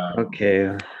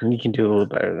 Okay, you can do a little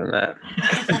better than that.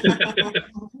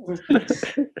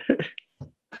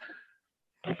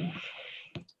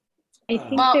 I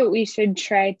think Well- that we should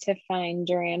try to find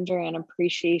Duran Duran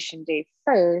Appreciation Day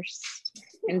first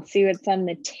and see what's on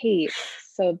the tape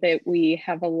so that we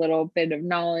have a little bit of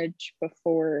knowledge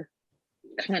before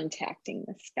contacting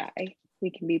this guy.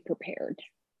 We can be prepared.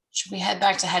 Should we head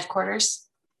back to headquarters?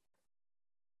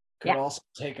 Could Yeah. also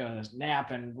take a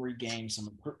nap and regain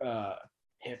some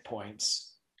hit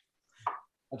points.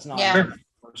 That's not Yeah. the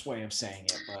first way of saying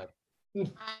it, but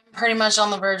I'm pretty much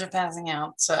on the verge of passing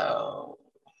out, so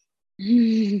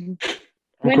When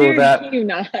I'm cool with are that. you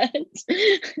not?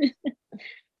 Okay.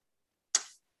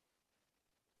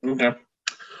 never.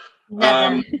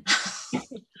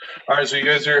 All right, so you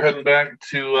guys are heading back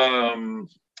to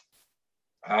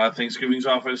Thanksgiving's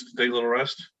office to take a little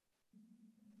rest.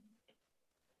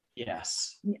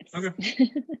 yes. Yes.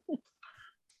 Okay.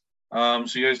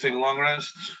 So you guys take a long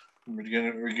rest,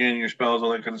 regain your spells,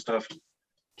 all that kind of stuff.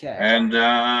 Okay. And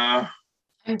I'm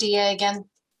Dia again.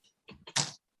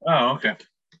 oh, okay.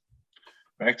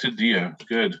 Back to Dia.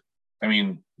 Good. I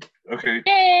mean, okay.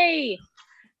 Yay!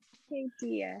 Hey,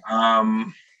 Dia.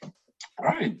 All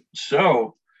right.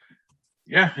 So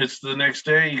yeah, it's the next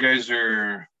day. You guys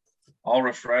are all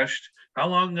refreshed. How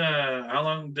long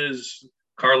does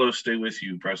Carlos stay with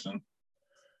you, Preston?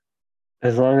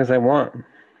 As long as I want.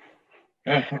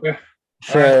 Yeah, okay.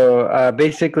 So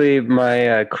basically,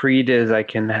 my creed is I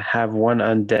can have one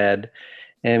undead,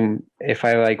 and if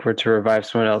I were to revive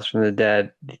someone else from the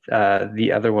dead,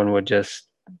 the other one would just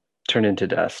turn into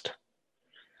dust.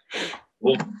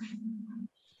 Cool.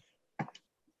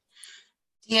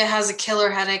 Dia has a killer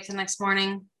headache the next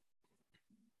morning.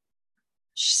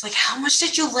 She's like, how much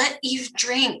did you let Eve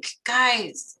drink?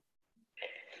 Guys.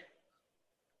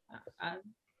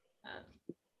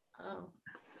 Oh.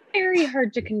 Very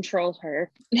hard to control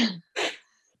her.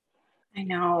 I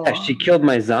know. Yeah, she killed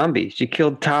my zombie. She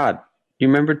killed Todd. You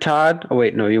remember Todd? Oh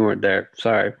wait, no, you weren't there.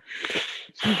 Sorry.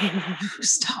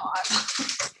 Who's Todd?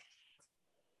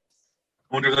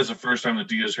 I wonder if that's the first time that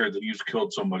Dia's heard that Eve's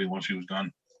killed somebody once she was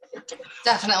gone.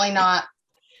 Definitely not.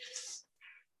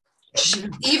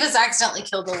 Eve has accidentally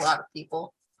killed a lot of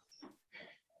people.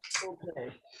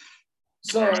 Okay.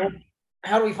 So,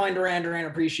 how do we find Duran Duran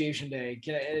Appreciation Day?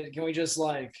 Can we just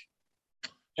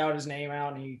shout his name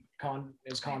out and he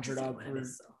is conjured up? Or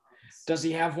does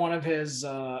he have one of his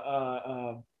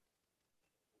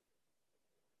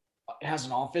has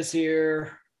an office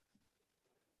here?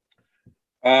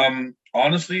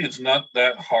 Honestly, it's not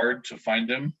that hard to find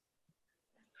him.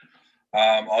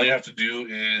 All you have to do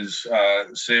is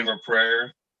say a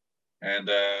prayer and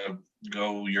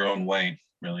go your own way,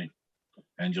 really,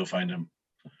 and you'll find him.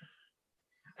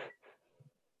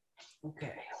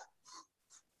 Okay.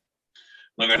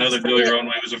 Look, I know that "Go Your Own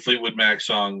Way" was a Fleetwood Mac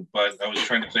song, but I was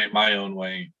trying to say "My Own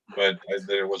Way," but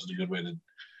there wasn't a good way to.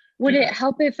 Would Yeah. it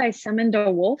help if I summoned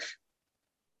a wolf?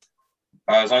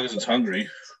 As long as it's hungry.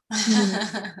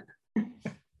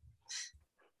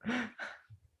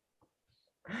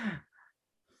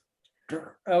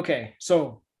 Okay,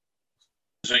 so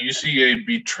So you see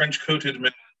a trench-coated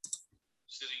man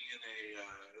sitting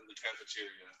in the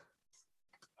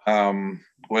cafeteria,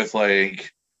 with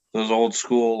those old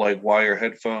school wire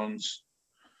headphones,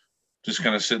 just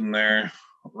kind of sitting there,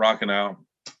 rocking out.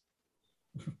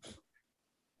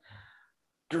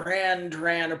 Duran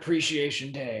Duran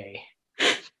Appreciation Day.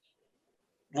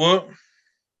 What?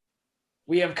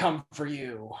 We have come for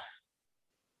you.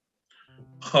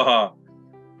 Haha.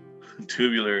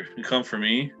 Tubular, you come for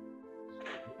me?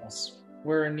 Yes,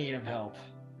 we're in need of help.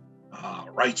 Ah,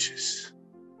 righteous.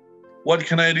 What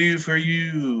can I do for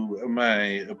you,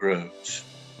 my approach?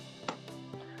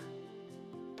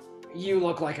 You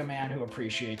look like a man who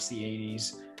appreciates the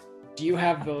 80s. Do you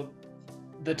have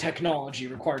the technology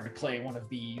required to play one of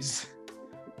these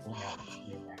pulling out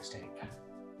the next tape.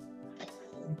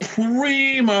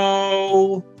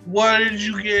 Primo, why did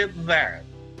you get that?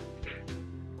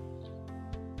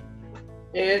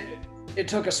 It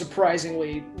took a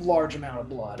surprisingly large amount of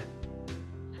blood.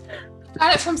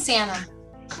 Got it from Santa.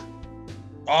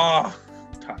 Oh,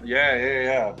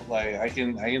 yeah. Like I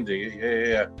can dig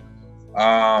it.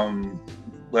 Yeah.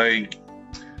 Like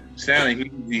Santa,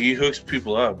 he hooks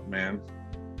people up, man.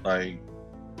 Like,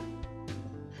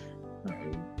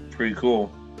 pretty cool.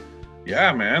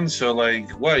 Yeah, man. So like,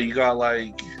 what you got?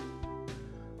 Like,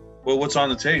 well, what's on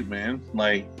the tape, man?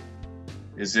 Like,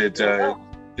 is it?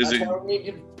 Is That's it? why we need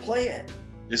to play it.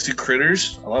 Is it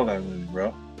Critters? I love that movie,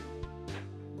 bro.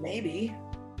 Maybe.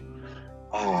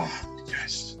 Oh,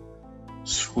 yes.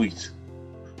 Sweet.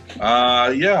 Yeah.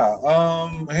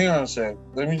 Hang on a sec.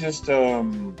 Let me just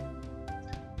hang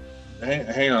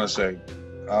on a sec.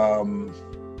 I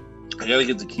gotta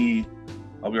get the key.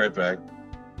 I'll be right back.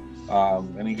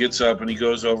 And he gets up and he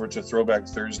goes over to Throwback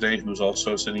Thursday, who's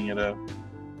also sitting at a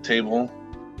table.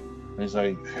 And he's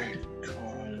like, "Hey, come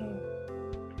on."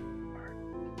 All right,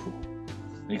 cool.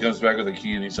 And he comes back with the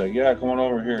key and he's like, "Yeah, come on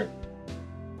over here."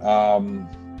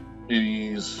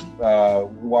 He's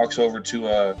walks over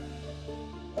to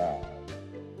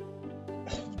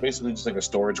basically just like a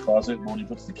storage closet. When he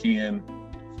puts the key in,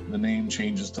 the name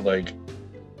changes to like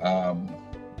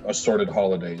Assorted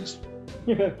Holidays.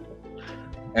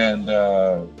 And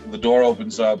the door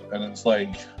opens up and it's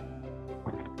like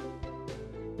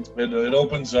it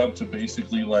opens up to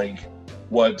basically like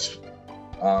what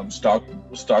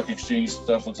stock exchange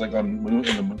stuff looks like in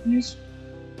the movies,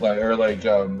 like or like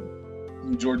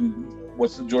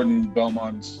Jordan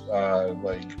Belmont's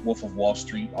like Wolf of Wall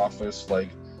Street office.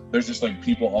 Like there's just like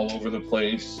people all over the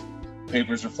place.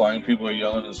 Papers are flying, people are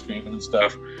yelling and screaming and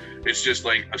stuff. It's just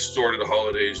like Assorted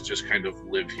Holidays just kind of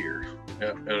live here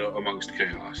amongst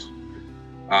chaos.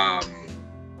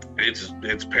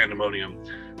 It's pandemonium.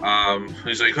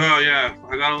 He's like, "Oh yeah,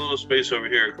 I got a little space over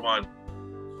here, come on."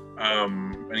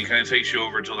 And he kind of takes you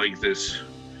over to like this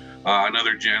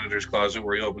another janitor's closet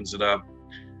where he opens it up.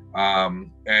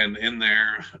 And in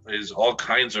there is all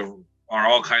kinds of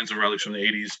relics from the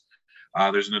 80s.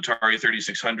 There's an Atari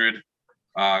 3600,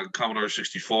 Commodore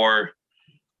 64.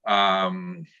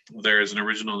 There's an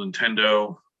original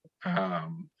Nintendo.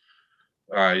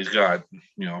 He's got,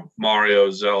 Mario,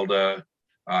 Zelda,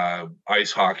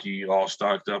 ice hockey all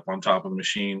stocked up on top of the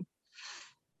machine.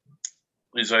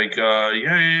 He's like,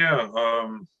 yeah.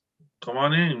 Come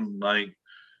on in. Like,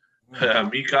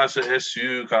 mi casa es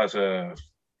su casa.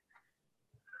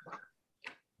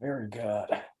 Very good.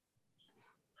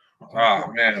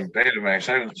 Oh man, Betamax!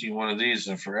 I haven't seen one of these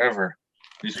in forever.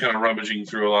 He's kind of rummaging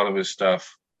through a lot of his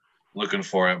stuff, looking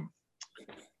for him.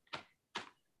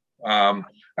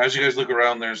 As you guys look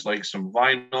around, there's like some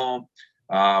vinyl.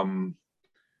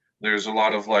 There's a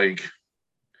lot of like,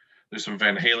 there's some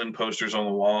Van Halen posters on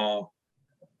the wall.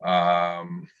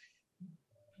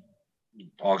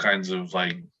 All kinds of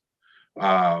like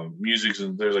music,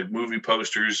 and there's like movie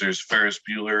posters. There's Ferris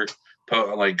Bueller,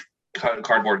 like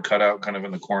cardboard cutout kind of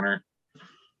in the corner.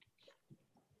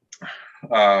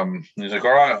 He's like,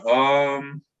 "All right,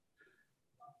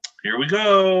 here we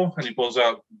go," and he pulls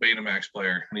out Betamax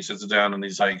player and he sits it down and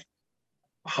he's like,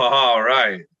 "All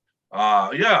right,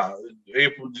 yeah,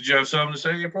 April, did you have something to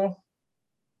say, April?"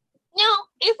 No,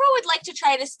 April would like to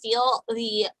try to steal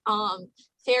the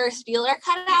Ferris Bueller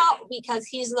cutout because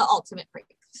he's the ultimate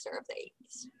prankster of the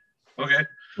 80s. Okay.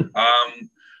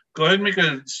 Go ahead and make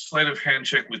a sleight of hand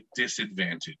check with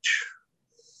disadvantage.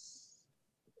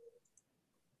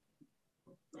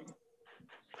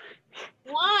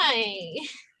 Why?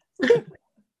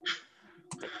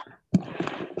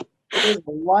 It's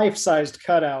a life-sized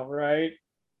cutout, right?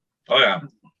 Oh yeah.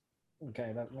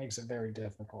 Okay, that makes it very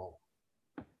difficult.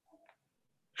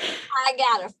 I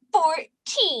got a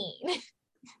 14.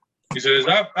 He says,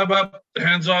 up,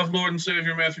 hands off, Lord and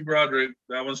Savior Matthew Broderick.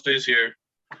 That one stays here.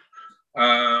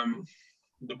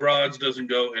 The Broads doesn't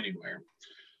go anywhere.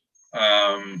 But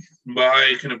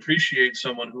I can appreciate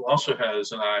someone who also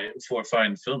has an eye for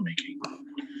fine filmmaking.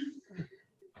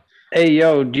 Hey,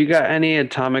 yo, do you got any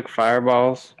atomic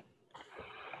fireballs?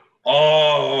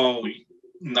 Oh,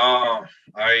 no.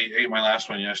 I ate my last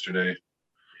one yesterday.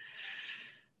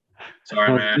 Sorry,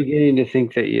 I was man. beginning to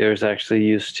think that there's actually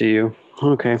use to you.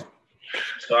 Okay.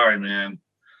 Sorry, man.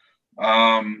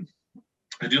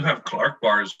 I do have Clark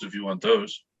bars if you want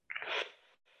those.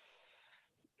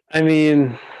 I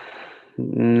mean,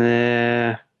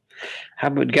 nah. How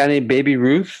about, got any Baby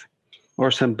Ruth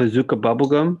or some Bazooka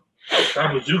bubblegum?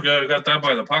 That bazooka, I got that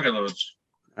by the pocket loads.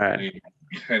 All right.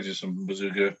 I had you some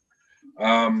bazooka.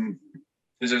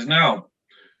 It says now,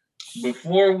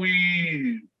 before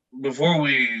we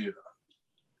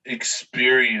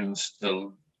experience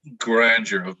the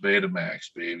grandeur of Betamax,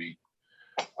 baby.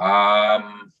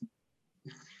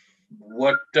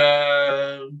 What do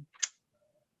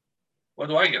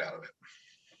I get out of it?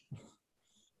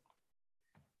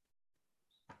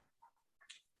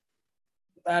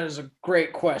 That is a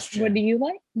great question. What do you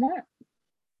like? What?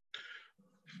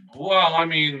 Well, I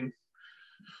mean,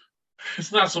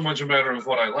 it's not so much a matter of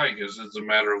what I like, it's a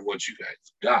matter of what you guys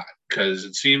got. Because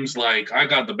it seems like I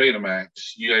got the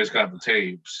Betamax, you guys got the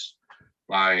tapes.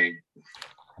 Like,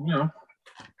 you know.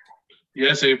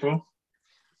 Yes, April.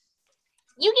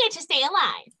 You get to stay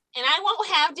alive, and I won't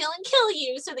have Dylan kill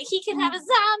you so that he can have a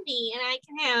zombie, and I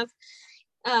can have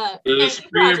The Matthew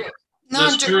spirit, Broderick. No,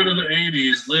 the spirit of the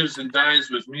 80s lives and dies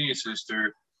with me,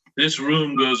 sister. This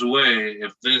room goes away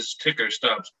if this ticker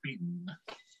stops beating.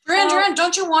 Duran,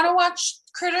 don't you want to watch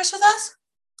Critters with us?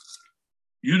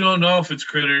 You don't know if it's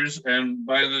Critters, and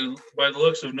by the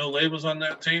looks of no labels on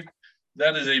that tape,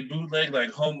 that is a bootleg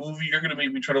like home movie. You're gonna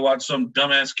make me try to watch some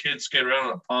dumbass kid skate around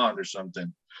in a pond or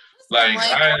something. Like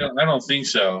I don't think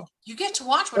so. You get to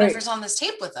watch whatever's on this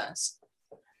tape with us.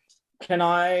 Can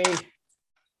I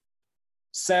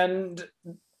send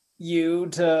you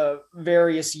to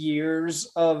various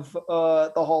years of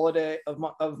the holiday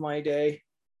of my day?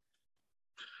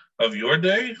 Of your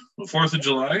day, the 4th of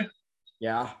July.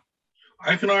 Yeah.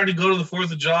 I can already go to the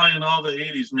 4th of July in all the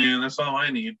 80s, man. That's all I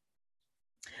need.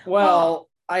 Well,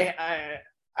 I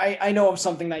know of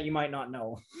something that you might not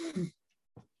know.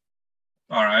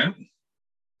 All right.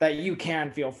 That you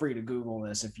can feel free to Google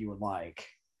this if you would like.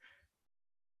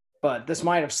 But this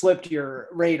might have slipped your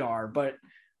radar, but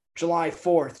July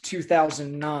 4th,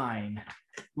 2009,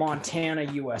 Montana,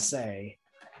 USA.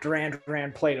 Duran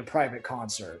Duran played a private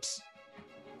concert.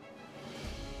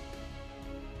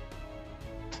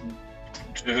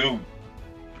 To who?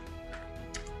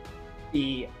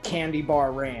 The Candy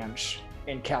Bar Ranch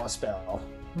in Kalispell.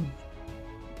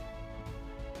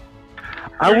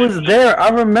 I was there. I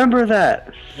remember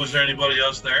that. Was there anybody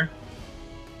else there?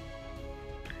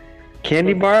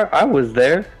 Candy bar? I was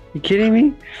there. You kidding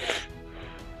me?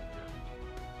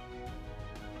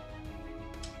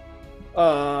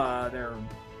 There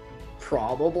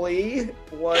probably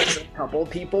was a couple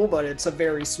people, but it's a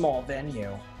very small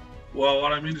venue. Well,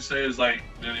 what I mean to say is, like,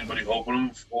 did anybody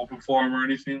open for him or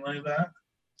anything like that?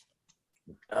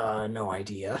 No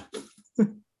idea.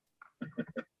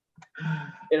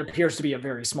 It appears to be a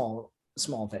very small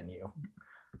venue.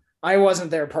 I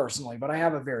wasn't there personally, but I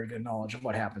have a very good knowledge of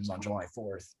what happens on July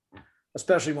 4th,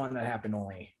 especially one that happened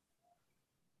only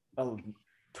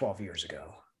 12 years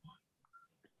ago.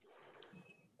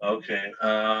 Okay.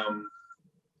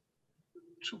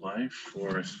 July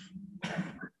 4th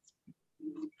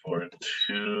for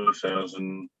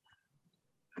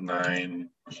 2009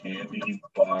 Candy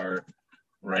Bar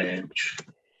Ranch,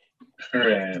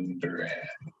 Duran Duran.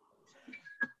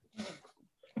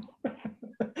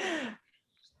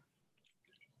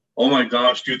 Oh my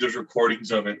gosh, dude, there's recordings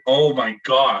of it. Oh my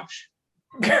gosh.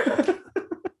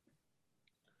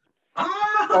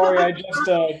 Sorry, I just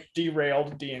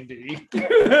derailed D&D.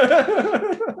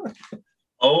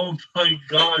 Oh my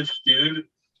gosh, dude.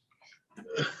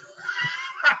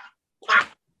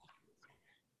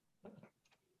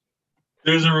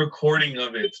 There's a recording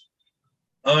of it.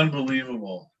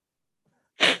 Unbelievable.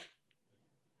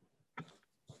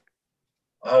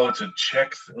 Oh, it's a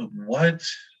check. What?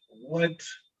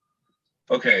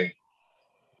 Okay.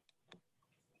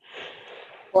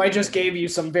 Well, I just gave you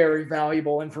some very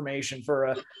valuable information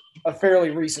for a fairly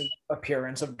recent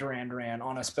appearance of Duran Duran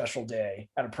on a special day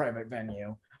at a private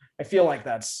venue. I feel like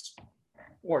that's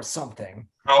worth something.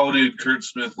 How did Kurt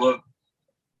Smith look?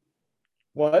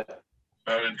 What?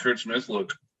 How did Kurt Smith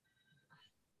look?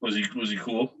 Was he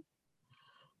cool?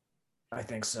 I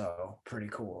think so. Pretty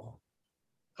cool.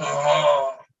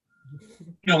 Oh,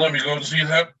 you'll let me go and see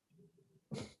that?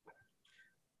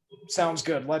 Sounds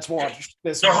good. Let's watch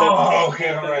this. Oh,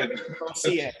 okay, all right. Go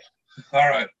see it. All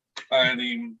right. And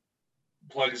he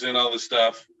plugs in all the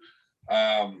stuff.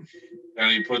 And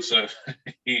he puts the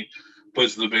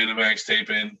Betamax tape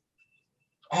in.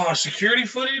 Oh, security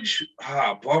footage?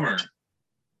 Ah, bummer.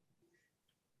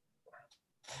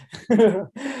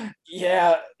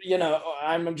 Yeah,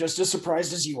 I'm just as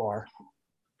surprised as you are.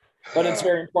 But it's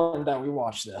very important that we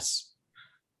watch this.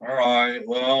 All right.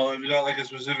 Well, have you got like a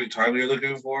specific time you're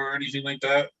looking for or anything like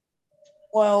that?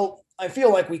 Well, I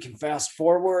feel like we can fast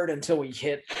forward until we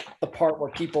hit the part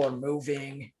where people are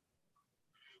moving.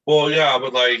 Well, yeah,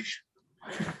 but like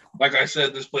I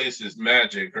said, this place is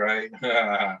magic, right?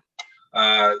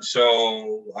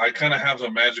 So I kind of have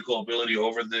a magical ability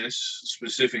over this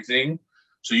specific thing.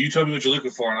 So you tell me what you're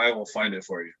looking for, and I will find it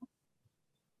for you.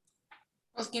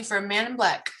 Looking for a man in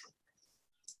black.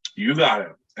 You got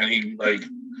it. And he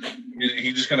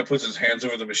just kind of puts his hands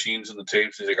over the machines and the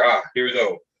tapes. He's like, here we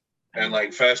go. And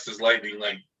like fast as lightning,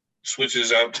 like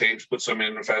switches out tapes, puts them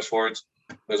in and fast forwards.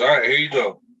 Goes, all right, here you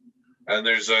go. And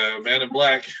there's a man in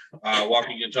black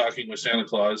walking and talking with Santa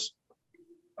Claus.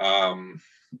 And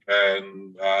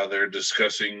they're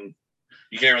discussing.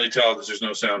 You can't really tell because there's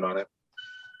no sound on it.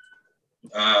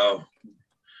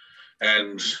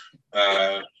 And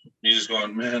he's just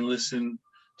going, man, listen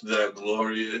to that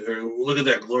glorious, or look at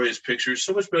that glorious picture.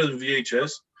 So much better than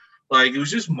VHS. Like, it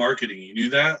was just marketing. You knew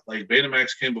that? Like,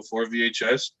 Betamax came before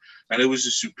VHS, and it was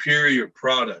a superior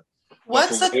product.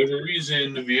 What's for whatever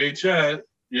reason, the VHS,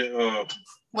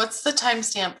 what's the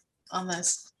timestamp on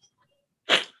this?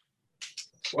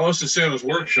 well, it's the Santa's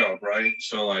Workshop, right?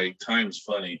 So, like, time's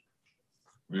funny,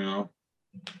 you know?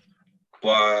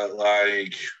 But,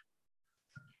 like,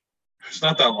 it's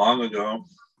not that long ago.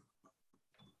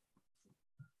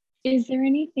 Is there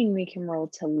anything we can roll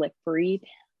to lip read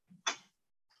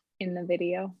in the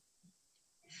video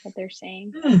that they're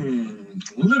saying?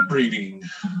 Lip reading.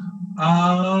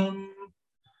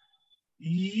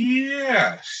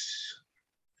 Yes.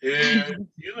 If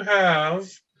you have,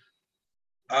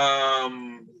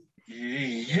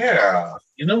 yeah.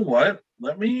 You know what?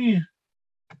 Let me,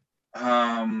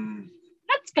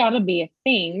 That's got to be a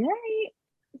thing, right?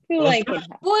 I feel like it.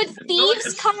 Would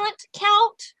thieves'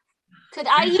 count? Could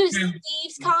I use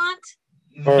thieves' count?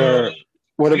 Or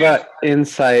what about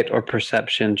insight or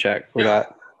perception check?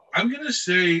 I'm going to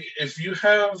say if you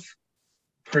have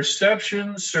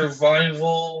perception,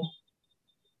 survival,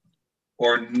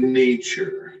 or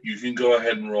nature, you can go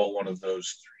ahead and roll one of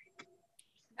those three.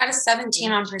 Got a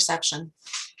 17 on perception.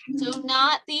 So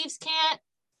not thieves' can't.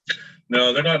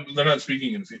 No, they're not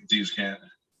speaking in thieves' can't.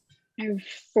 I have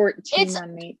 14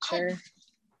 on nature.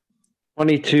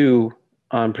 22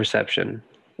 on perception.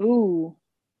 Ooh.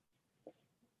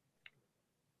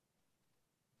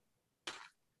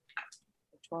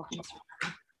 So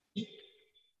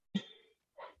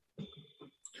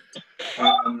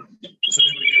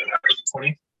anybody get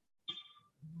 20?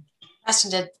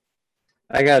 Ashton did.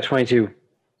 I got a 22.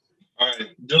 All right,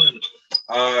 Dylan.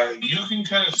 You can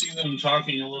kind of see them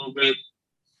talking a little bit,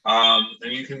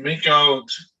 and you can make out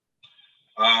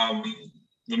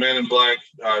the man in black,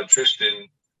 Tristan,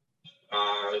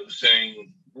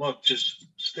 saying, "Look, just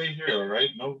stay here, all right?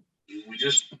 No, there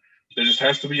just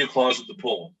has to be a clause at the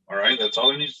pool, all right? That's all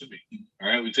there needs to be, all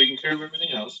right? We're taking care of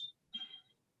everything else.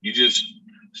 You just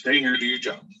stay here, do your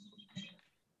job."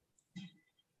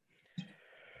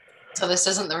 So this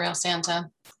isn't the real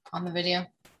Santa on the video.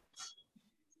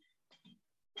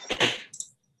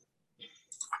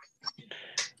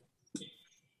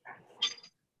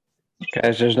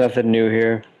 Guys, there's nothing new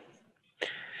here.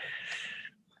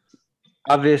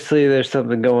 Obviously, there's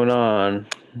something going on.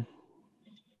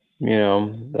 You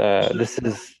know, this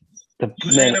is the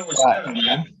Who's hanging out with Santa,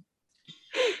 man?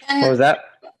 What was that?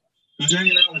 Who's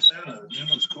hanging out with Santa?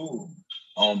 Santa's cool.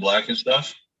 All in black and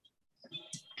stuff.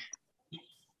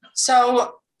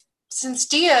 So since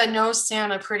Dia knows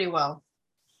Santa pretty well,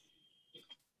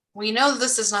 we know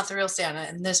this is not the real Santa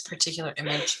in this particular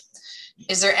image.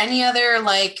 Is there any other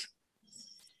like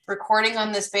recording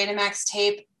on this Betamax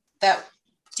tape that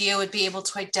Dia would be able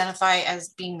to identify as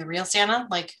being the real Santa?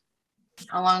 Like,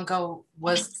 how long ago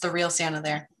was the real Santa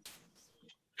there?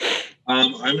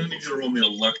 I'm gonna need you to roll me a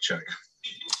luck check.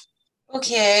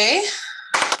 Okay.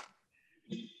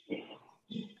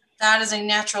 That is a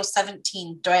natural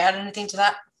 17. Do I add anything to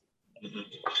that?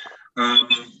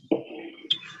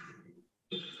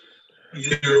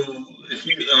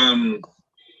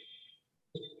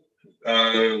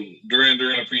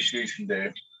 During Appreciation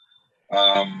Day,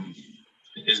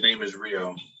 his name is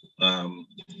Rio. By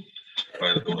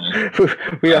the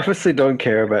way. We obviously don't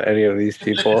care about any of these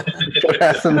people. Don't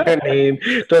ask them their name.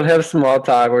 Don't have small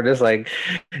talk. We're just like,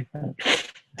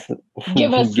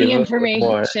 give us the more.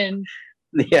 information.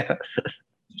 Yeah.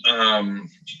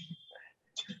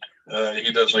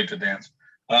 He does like to dance.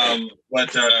 But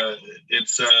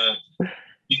it's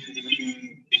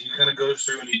he kind of goes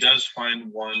through and he does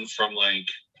find one from like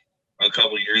a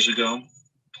couple years ago,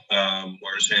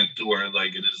 where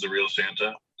like it is the real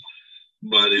Santa,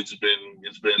 but it's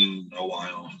been a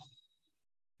while.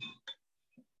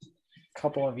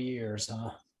 Couple of years,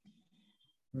 huh?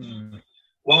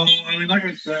 Well, I mean, like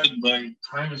I said, like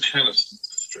time is kind of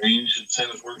strange at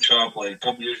Santa's Workshop. Like a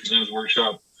couple years in Santa's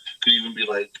Workshop could even be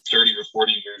like 30 or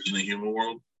 40 years in the human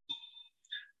world.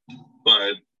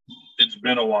 But it's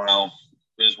been a while,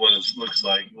 is what it looks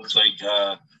like. Looks like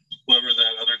whoever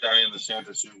that other guy in the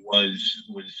Santa suit was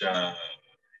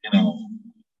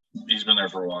he's been there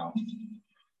for a while.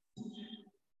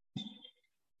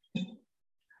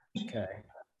 Okay.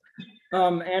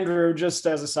 Andrew, just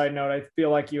as a side note, I feel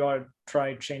like you ought to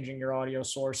try changing your audio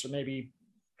source or maybe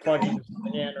plugging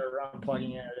something in or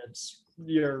unplugging it. It's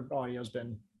your audio's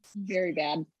been Very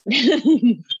bad.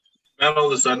 Not all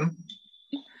of a sudden.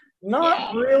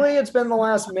 not really. It's been the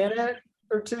last minute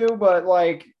or two, but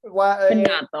like But it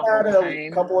not the had whole a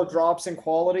time. couple of drops in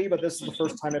quality, but this is the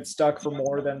first time it's stuck for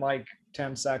more than like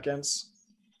 10 seconds.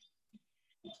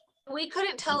 We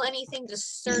couldn't tell anything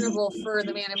discernible for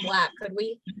the man in black, could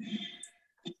we?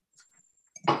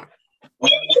 Well,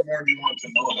 what more do you want to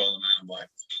know about the Man in Black?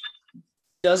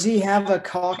 Does he have a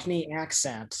Cockney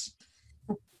accent?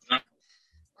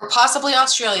 Or possibly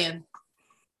Australian.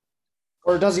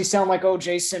 Or does he sound like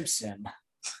O.J. Simpson?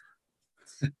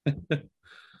 I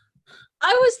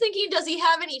was thinking, does he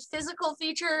have any physical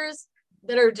features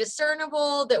that are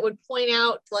discernible that would point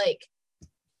out, like,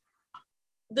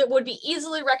 that would be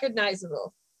easily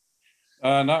recognizable?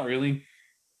 Not really.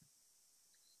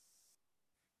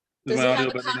 Is Does my he audio have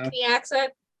a better now? Cockney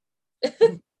accent?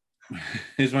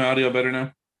 Is my audio better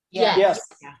now? Yeah. Yes,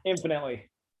 infinitely.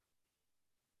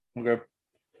 Okay.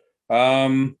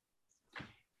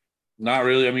 Not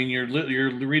really. I mean, you're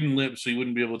reading lips, so you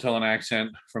wouldn't be able to tell an accent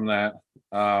from that.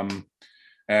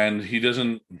 And he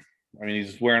doesn't. I mean,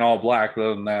 he's wearing all black. But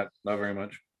other than that, not very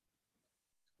much.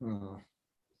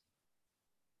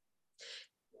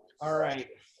 All right.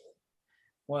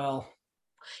 Well,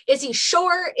 Is he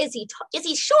short? Is he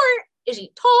short? Is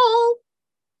he tall?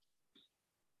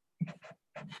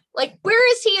 Like,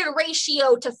 where is he in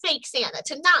ratio to fake Santa,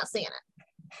 to not Santa?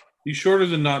 He's shorter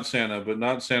than Not Santa, but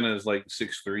Not Santa is like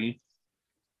 6'3".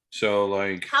 So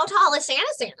like, How tall is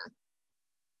Santa?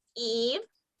 Eve?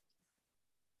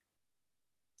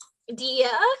 Dia?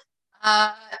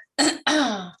 I'm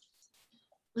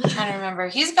trying to remember.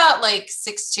 He's about like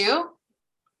 6'2".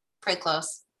 Pretty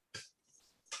close.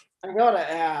 I gotta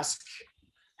ask,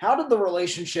 how did the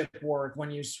relationship work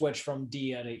when you switched from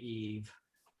Dia to Eve?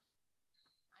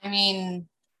 I mean,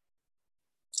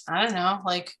 I don't know.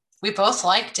 Like, we both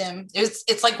liked him.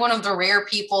 It's like one of the rare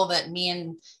people that me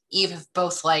and Eve have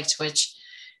both liked, which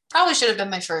probably should have been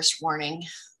my first warning.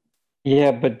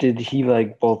 Yeah, but did he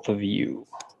like both of you?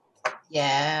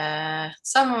 Yeah,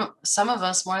 some of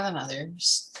us more than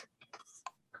others.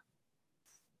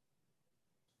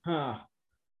 Huh.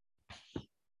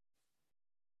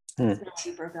 She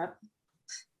broke up.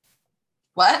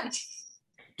 What?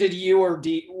 Did Dia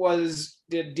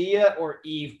or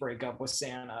Eve break up with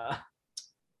Santa?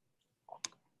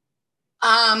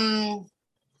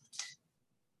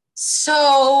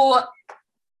 So,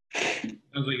 sounds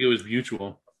like it was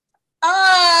mutual.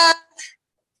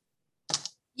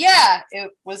 yeah, it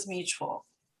was mutual.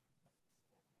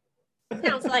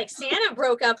 Sounds like Santa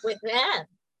broke up with them.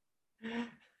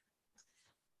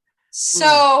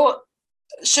 So,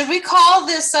 should we call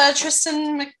this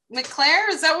Tristan McClare?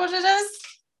 Is that what it is?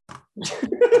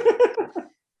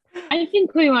 I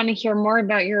think we want to hear more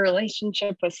about your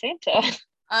relationship with Santa.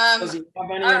 Does he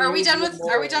have any Are we done with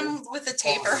unusual the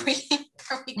tape? Are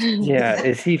we Yeah,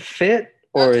 is he fit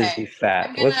or is Okay. he fat?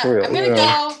 I'm What's real? gonna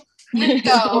go. I'm gonna One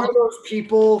go. of those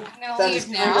people I'm gonna that is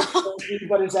leave kind now. of funky,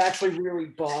 but is actually really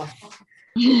buff.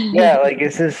 Yeah, like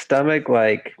is his stomach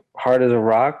like hard as a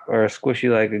rock or squishy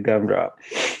like a gumdrop?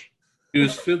 He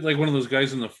was fit like one of those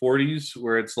guys in the 40s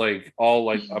where it's like all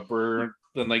like upper,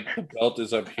 then like the belt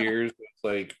is up here. So it's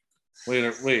like,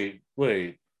 wait.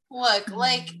 Look,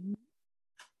 like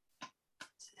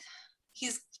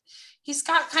he's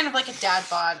got kind of like a dad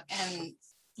bod, and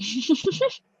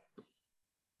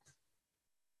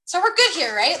so we're good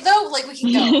here, right? Though, like we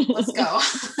can go. Let's go.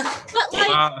 But like,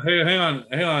 Hey, hang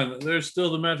on. There's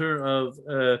still the matter of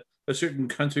a certain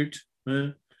concert.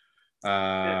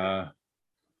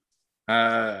 How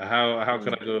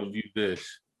can I go view this?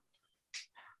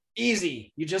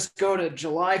 Easy. You just go to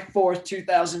July 4th,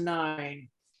 2009.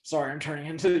 Sorry, I'm turning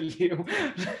into you.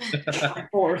 July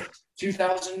 4th,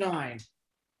 2009.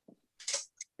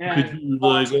 Could you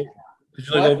like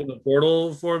open the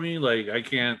portal for me? Like I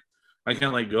can't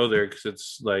like go there because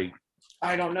it's like.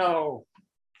 I don't know.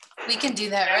 We can do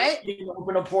that, right? You can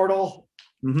open a portal.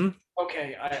 Mm-hmm.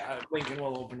 Okay, Lincoln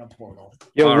will open a portal.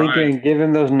 Yo, All Lincoln, right. give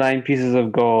him those 9 pieces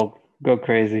of gold. Go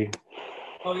crazy.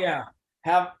 Oh yeah,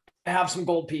 have some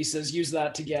gold pieces. Use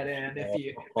that to get in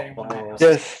if anyone asks.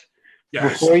 Just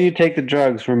Yes. before you take the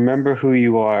drugs, remember who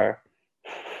you are.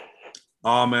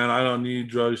 Oh man, I don't need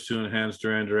drugs to enhance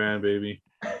Duran Duran, baby.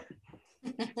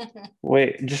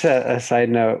 Wait, just a side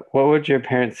note. What would your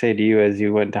parents say to you as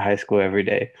you went to high school every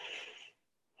day?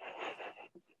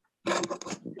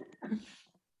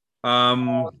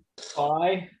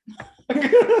 Bye.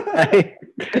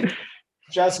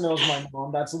 Jess knows my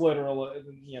mom. That's literal,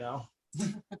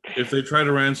 If they try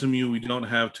to ransom you, we don't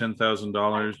have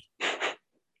 $10,000.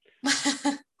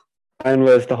 Mine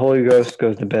was the Holy Ghost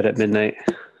goes to bed at midnight.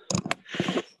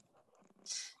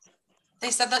 They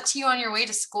said that to you on your way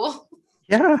to school?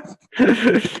 Yeah.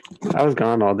 I was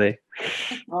gone all day.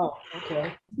 Oh,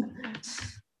 okay.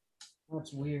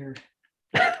 That's weird.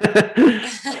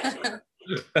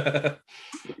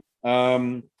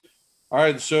 All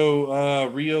right, so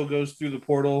Rio goes through the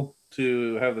portal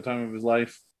to have the time of his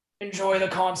life. Enjoy the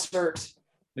concert.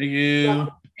 Thank you.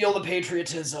 Feel the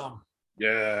patriotism.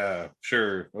 Yeah,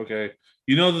 sure. Okay.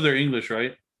 You know that they're English,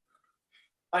 right?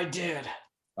 I did.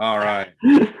 All right.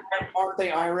 Aren't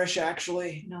they Irish,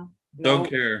 actually? No. Don't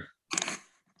care.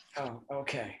 Oh,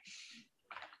 okay.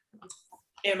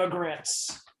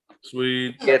 Immigrants.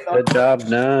 Sweet. Get the job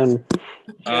done.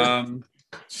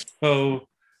 So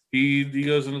he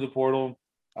goes into the portal.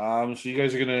 So you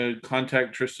guys are gonna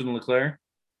contact Tristan LeClaire.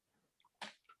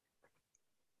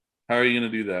 How are you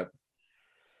gonna do that?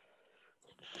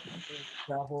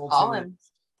 Call him.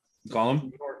 Call him?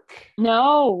 New York.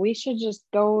 No, we should just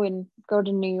go to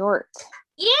New York.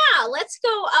 Yeah, let's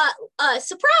go.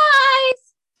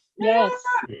 Surprise! Yes.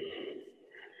 If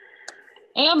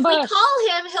Ambush. we call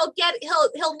him,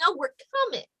 he'll know we're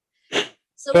coming.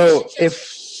 So So we should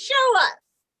just show up.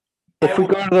 If we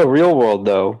go to the real world,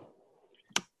 though,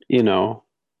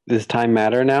 does time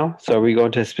matter now? So are we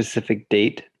going to a specific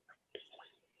date?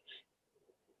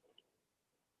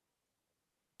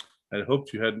 I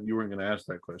hoped you weren't going to ask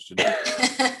that question.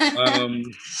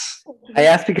 I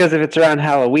asked because if it's around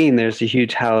Halloween, there's a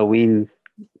huge Halloween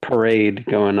parade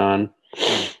going on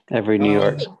every New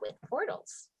York. With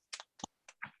portals.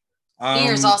 New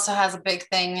Year's also has a big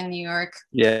thing in New York.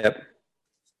 Yep.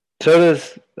 So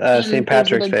does And St. there's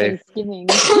Patrick's big Day. Thanksgiving.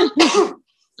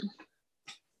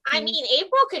 I mean,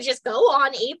 April could just go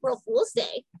on April Fool's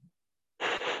Day.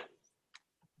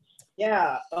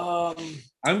 Yeah.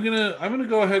 I'm gonna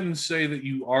go ahead and say that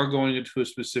you are going into a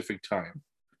specific time.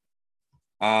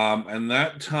 And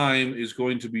that time is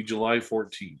going to be July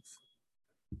 14th.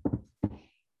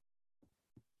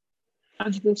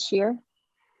 Of this year.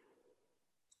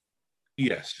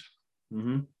 Yes.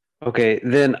 Mm-hmm. Okay,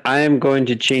 then I am going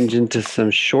to change into some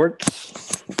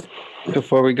shorts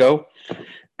before we go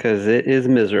because it is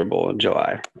miserable in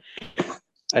July.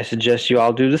 I suggest you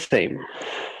all do the same.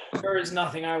 There is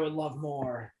nothing I would love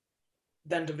more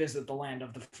than to visit the land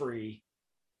of the free.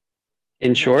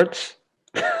 In shorts?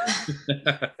 In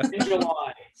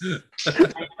July.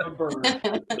 I am a bird.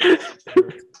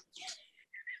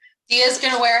 Dia's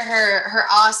gonna wear her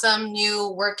awesome new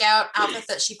workout outfit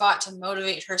that she bought to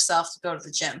motivate herself to go to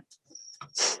the gym.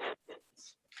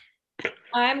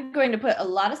 I'm going to put a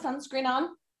lot of sunscreen on.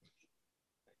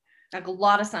 Like a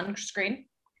lot of sunscreen.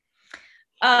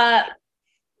 I'm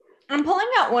pulling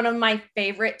out one of my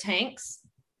favorite tanks.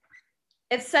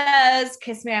 It says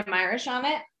 "Kiss Me, I'm Irish" on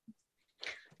it.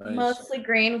 Nice. Mostly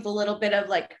green with a little bit of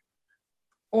like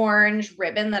orange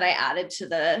ribbon that I added to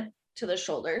the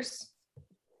shoulders.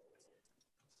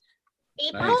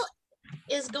 April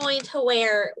is going to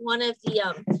wear one of the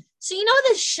so you know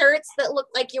the shirts that look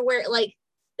like you wear, like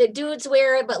the dudes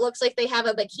wear it but looks like they have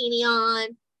a bikini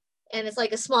on and it's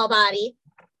like a small body.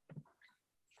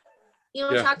 You know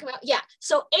what I'm talking about? Yeah.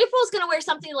 So April's gonna wear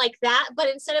something like that, but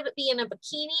instead of it being a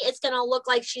bikini, it's gonna look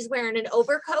like she's wearing an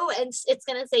overcoat and it's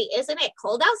gonna say, "Isn't it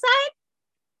cold outside?"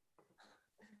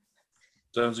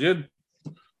 Sounds good.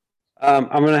 I'm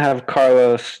going to have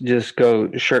Carlos just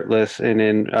go shirtless and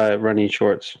in running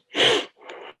shorts.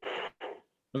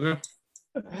 Okay.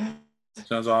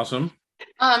 Sounds awesome.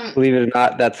 Believe it or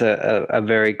not, that's a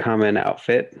very common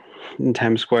outfit in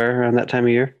Times Square around that time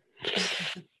of year.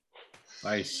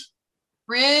 Nice.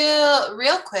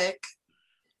 Real quick.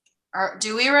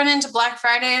 Do we run into Black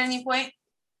Friday at any point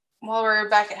while we're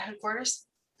back at headquarters?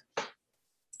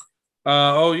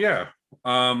 Oh yeah.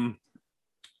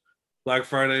 Black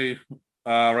Friday,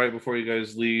 right before you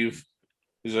guys leave,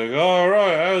 he's like, "All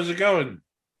right, how's it going?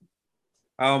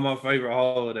 How are my favorite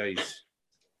holidays?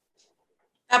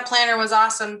 That planner was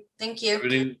awesome. Thank you.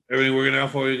 Everything working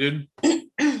out for you good?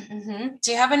 Mm-hmm.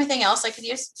 Do you have anything else I could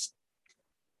use?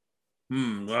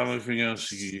 Well, anything else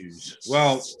to use?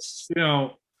 Well,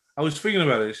 I was thinking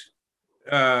about this.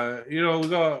 We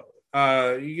got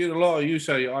you get a lot of use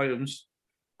out of your items.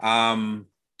 And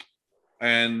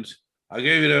I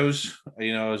gave you those,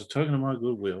 as a token of my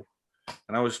goodwill.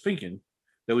 And I was thinking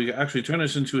that we could actually turn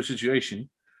this into a situation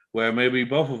where maybe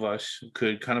both of us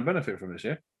could kind of benefit from this,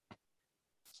 yeah?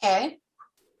 Okay.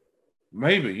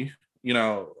 Maybe, you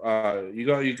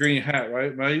got your green hat,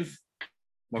 right, Maeve?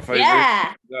 My favorite.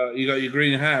 Yeah. You got your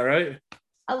green hat, right?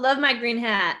 I love my green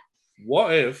hat.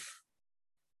 What if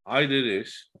I did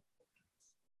this?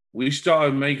 We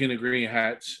started making the green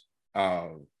hats,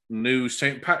 new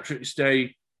St. Patrick's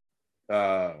Day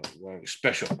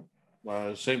special,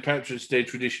 St. Patrick's Day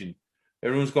tradition.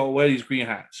 Everyone's got to wear these green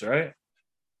hats, right?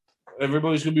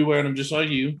 Everybody's gonna be wearing them just like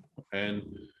you, and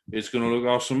it's gonna look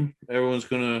awesome. Everyone's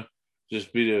gonna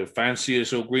just be the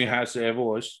fanciest old green hats there ever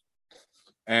was.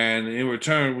 And in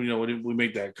return, we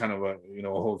make that kind of a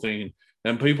whole thing,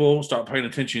 and people start paying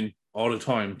attention all the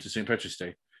time to St. Patrick's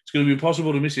Day. It's gonna be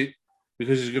impossible to miss it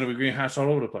because there's gonna be green hats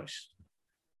all over the place.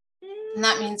 And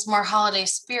that means more holiday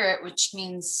spirit, which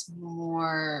means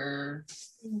more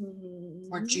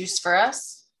juice for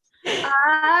us.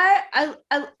 I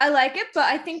like it, but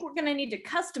I think we're gonna need to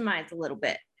customize a little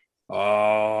bit.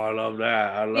 Oh, I love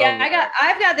that.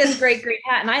 I've got this great green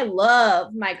hat, and I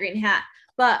love my green hat.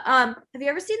 But have you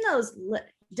ever seen those,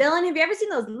 Dylan? Have you ever seen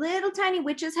those little tiny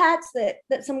witches hats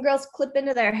that some girls clip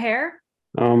into their hair?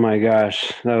 Oh my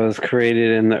gosh, that was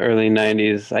created in the early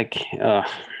 90s. I can't.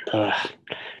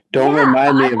 Don't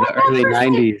remind me of the early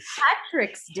 90s.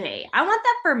 Patrick's Day. I want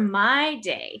that for my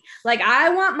day. Like, I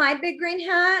want my big green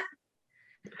hat,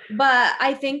 but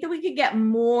I think that we could get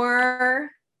more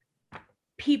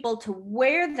people to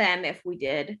wear them if we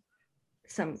did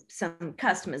some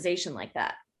customization like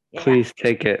that. Yeah. Please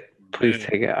take it. Please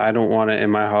take it. I don't want it in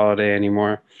my holiday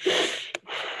anymore.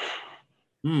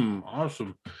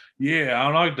 Awesome. Yeah, I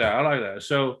like that.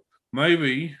 So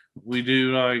maybe we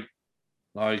do like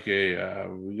a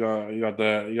you got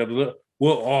the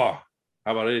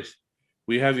how about this?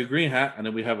 We have your green hat, and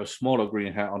then we have a smaller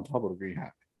green hat on top of the green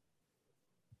hat.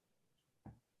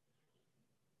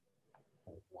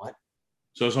 What?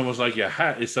 So it's almost like your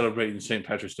hat is celebrating St.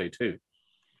 Patrick's Day too.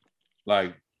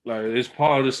 Like it's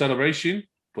part of the celebration,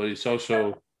 but it's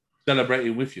also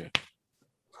celebrating with you.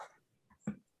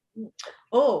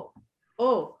 Oh,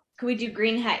 can we do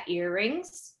green hat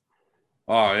earrings?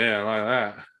 Oh yeah, I like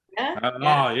that. Yeah.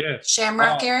 Oh yeah.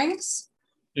 Shamrock earrings.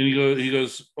 And he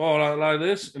goes, oh, like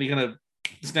this, and he kind of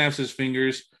snaps his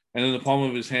fingers, and then the palm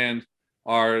of his hand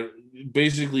are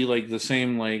basically like the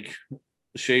same like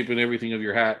shape and everything of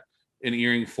your hat in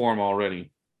earring form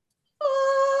already.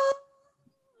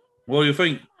 What do you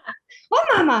think? Oh,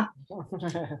 mama.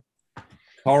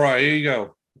 All right, here you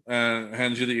go.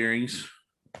 Hands you the earrings.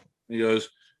 He goes,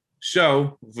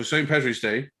 so for St. Patrick's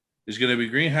Day, there's going to be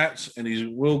green hats and these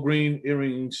real green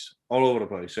earrings all over the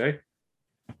place, eh?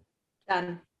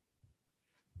 Done.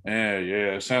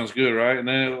 Yeah, sounds good, right? And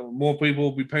then more people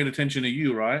will be paying attention to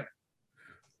you, right?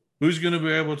 Who's going to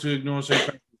be able to ignore St.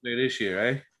 Patrick's Day this year,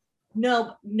 eh?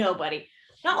 No, nobody.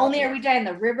 Not only are we dyeing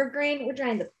the river green, we're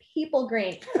dyeing the people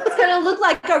green. It's going to look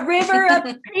like a river of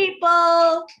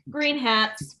people. Green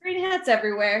hats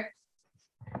everywhere.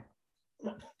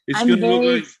 It's going to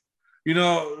look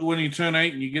like, when you turn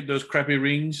 8 and you get those crappy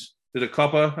rings that are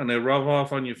copper and they rub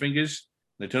off on your fingers,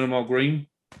 they turn them all green.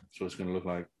 That's what it's going to look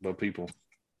like, the people.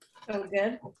 So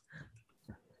good.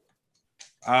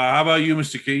 How about you,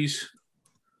 Mr. Keys?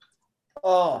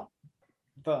 Oh,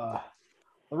 the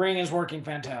ring is working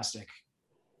fantastic.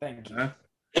 Thank you.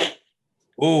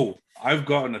 Oh, I've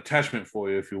got an attachment for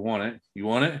you if you want it. You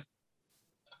want it?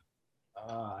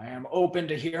 I am open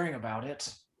to hearing about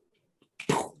it.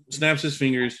 Snaps his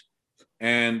fingers,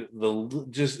 and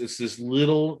it's this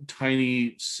little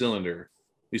tiny cylinder.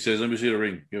 He says, "Let me see the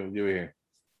ring. Give it here."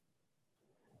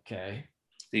 Okay.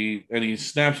 He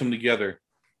snaps them together. And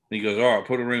he goes, "All right,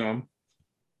 put a ring on."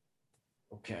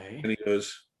 Okay. And he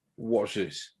goes, "Watch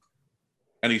this,"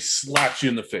 and he slaps you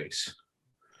in the face.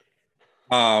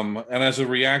 And as a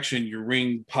reaction, your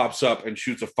ring pops up and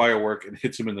shoots a firework and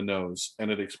hits him in the nose,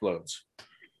 and it explodes.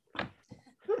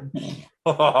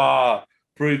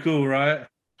 Pretty cool, right?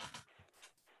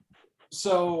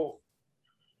 So,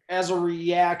 as a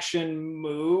reaction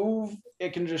move,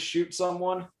 it can just shoot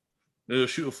someone? It'll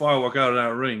shoot a firework out of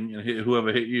that ring and hit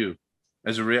whoever hit you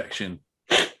as a reaction.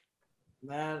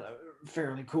 That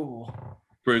fairly cool.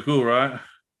 Pretty cool, right?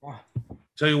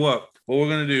 Tell you what we're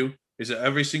going to do is at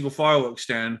every single fireworks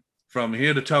stand from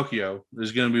here to Tokyo,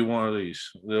 there's going to be one of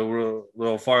these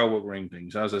little firework ring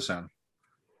things. How's that sound?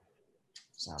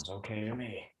 Sounds okay to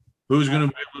me. Who's going to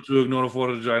be able to ignore the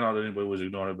 4th of July? Not that anybody was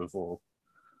ignoring it before.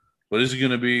 But this is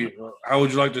going to be, how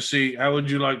would you like to see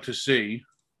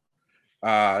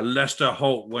Lester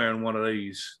Holt wearing one of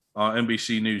these on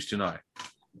NBC News tonight?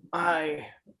 I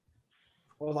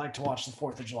would like to watch the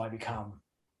 4th of July become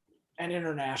an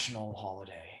international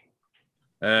holiday.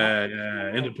 Yeah,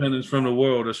 independence from the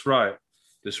world. That's right.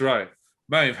 That's right.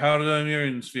 Maeve, how do them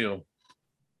earrings feel?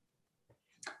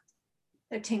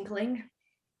 They're tinkling.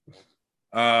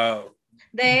 Uh,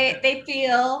 They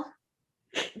feel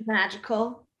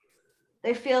magical.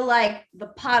 They feel like the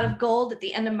pot of gold at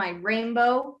the end of my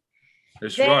rainbow.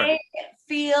 that's They right.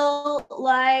 feel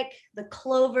like the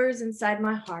clovers inside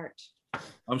my heart.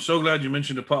 I'm so glad you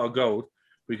mentioned the pot of gold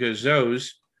because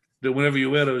those that whenever you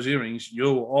wear those earrings,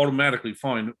 you'll automatically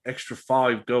find extra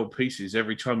 5 gold pieces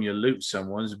every time you loot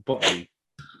someone's body.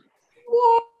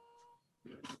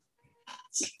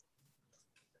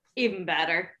 Even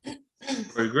better.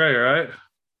 Pretty great, right?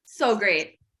 So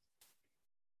great.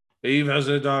 Eve, how's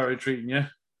the diary treating you?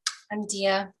 I'm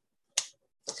Dia.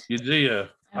 You do.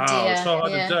 I'm Oh, Dia. it's so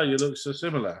hard Yeah. to tell. You look so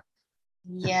similar.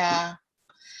 Yeah.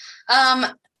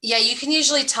 Yeah, you can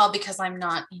usually tell because I'm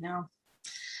not,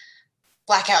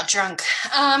 blackout drunk.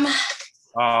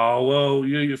 Oh, well,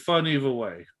 you're fun either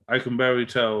way. I can barely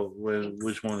tell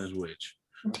which one is which.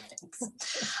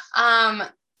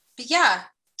 But yeah,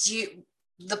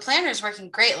 the planner's working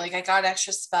great. Like I got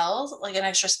extra spells, like an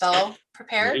extra spell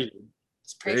prepared.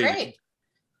 It's pretty Amazing. great.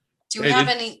 Do we Hey, have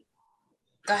did- any?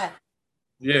 Go ahead.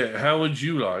 Yeah, how would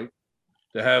you like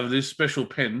to have this special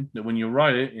pen that when you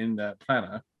write it in that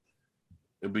planner,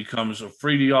 it becomes a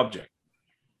 3D object?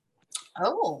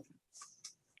 Oh,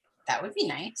 that would be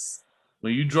nice.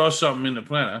 When you draw something in the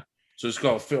planner, so it's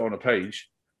got to fit on a page,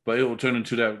 but it will turn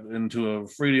into a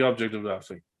 3D object of that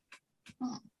thing.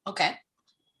 Okay.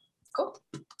 Cool.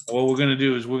 What we're going to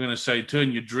do is we're going to say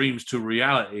turn your dreams to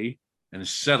reality and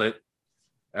sell it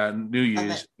at New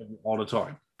Year's all the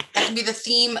time. That can be the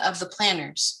theme of the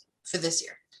planners for this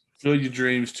year. Turn your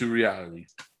dreams to reality.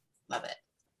 Love it.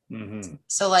 Mm-hmm.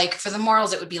 So like for the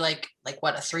morals, it would be like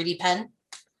what, a 3D pen?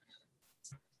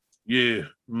 Yeah.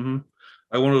 Mm-hmm.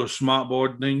 Like one of those smart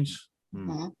board things.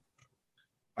 Mm-hmm.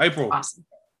 April, Awesome.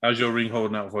 how's your ring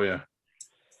holding out for you?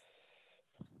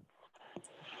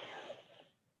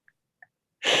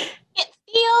 It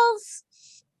feels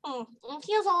a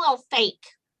little fake.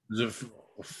 Is it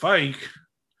fake?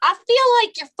 I feel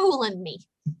like you're fooling me.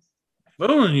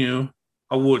 Fooling you?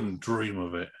 I wouldn't dream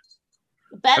of it.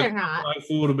 Better not. I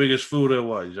fool the biggest fool there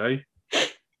was, eh?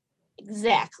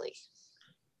 Exactly.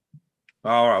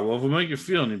 All right. Well, if we make you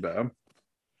feel any better,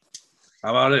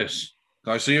 how about this?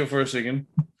 Can I see it for a second?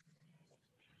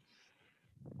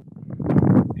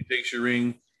 He takes your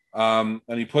ring, and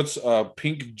he puts a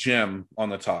pink gem on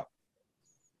the top,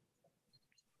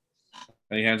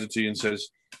 and he hands it to you and says,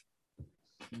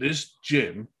 "This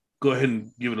gem, go ahead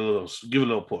and give it a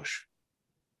little push."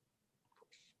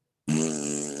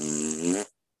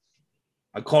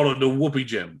 I call it the whoopee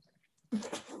gem.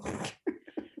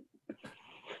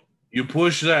 You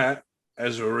push that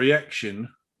as a reaction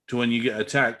to when you get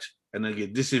attacked, and then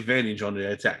get disadvantage on the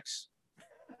attacks.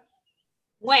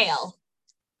 Well,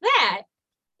 that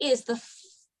is the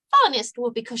funnest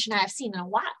whoopee cushion I've seen in a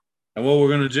while. And what we're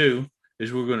going to do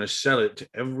is we're going to sell it to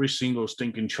every single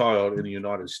stinking child in the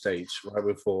United States right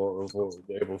before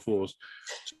the April Fools.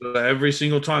 So that every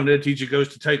single time their teacher goes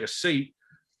to take a seat,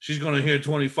 she's going to hear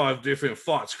 25 different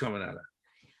thoughts coming at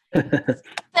her.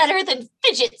 Better than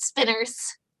fidget spinners.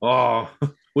 Oh,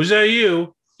 was that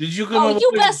you? Did you come Oh, up you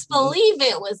with- best believe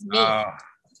it was me.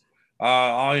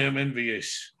 I am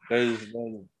envious.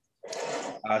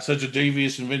 Such a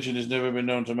devious invention has never been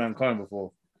known to mankind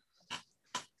before.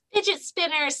 Fidget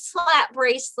spinners, slap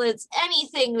bracelets,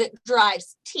 anything that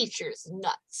drives teachers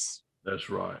nuts. That's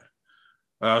right.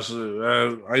 I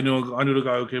knew the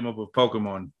guy who came up with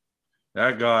Pokemon.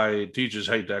 That guy, teachers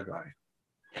hate that guy.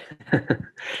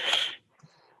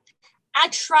 I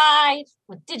tried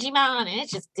with Digimon and it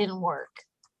just didn't work.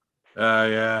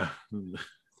 Yeah.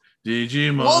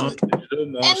 Digimon. Well,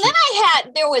 Digimon. And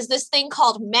then there was this thing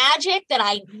called magic that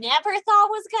I never thought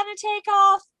was going to take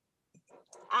off.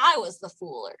 I was the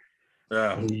fooler.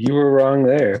 Yeah. You were wrong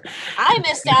there. I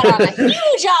missed out on a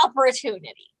huge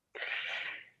opportunity.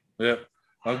 Yep.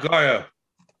 Gaia,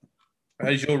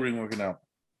 how's your ring working out?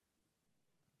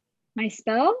 My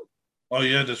spell? Oh,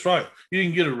 yeah, that's right. You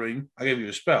didn't get a ring. I gave you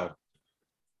a spell.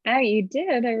 Oh, you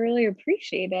did. I really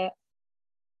appreciate it.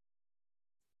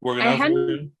 Working I out for hadn't-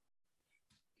 you?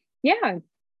 Yeah.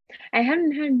 I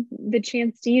hadn't had the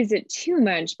chance to use it too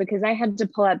much because I had to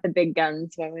pull out the big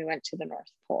guns when we went to the North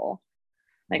Pole.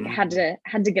 Like had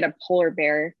to get a polar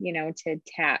bear, to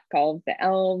attack all of the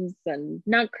elves and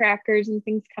nutcrackers and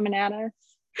things coming at us.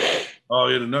 Oh,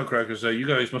 yeah, the Nutcracker say you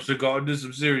guys must have gotten into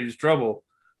some serious trouble.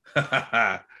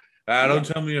 Don't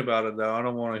tell me about it, though. I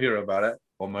don't want to hear about it.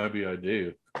 Or maybe I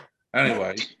do.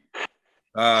 Anyway,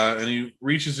 And he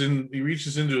reaches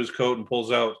into his coat and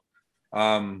pulls out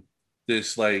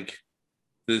this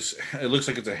it looks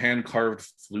like it's a hand carved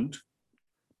flute.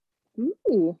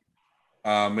 Ooh.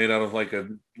 Made out of like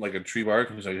a tree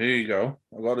bark. He's like, here you go.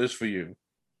 I got this for you.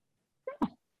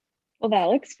 Well, that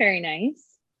looks very nice.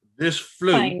 This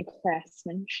flute. Fine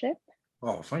craftsmanship.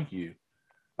 Oh, thank you.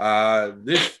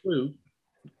 This flute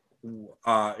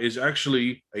is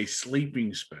actually a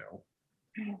sleeping spell.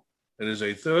 It is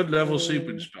a 3rd level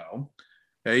sleeping spell.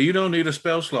 You don't need a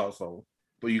spell slot for,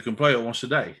 but you can play it once a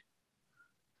day,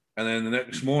 and then the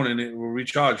next morning it will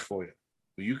recharge for you.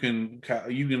 You can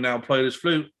now play this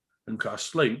flute and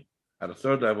cast sleep at a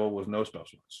 3rd level with no spell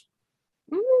slots.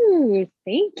 Ooh,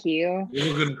 thank you.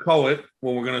 We're going to call it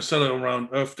when we're going to sell it around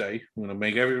Earth Day. We're going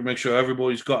to make sure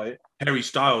everybody's got it. Harry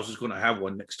Styles is going to have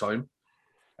one next time.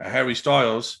 Harry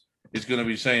Styles is going to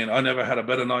be saying, "I never had a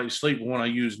better night's sleep when I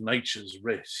used nature's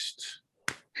rest."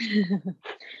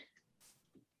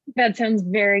 That sounds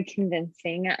very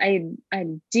convincing. I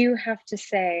do have to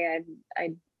say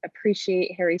I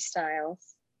appreciate Harry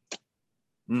Styles.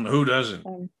 Who doesn't?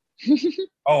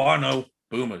 Oh, I know,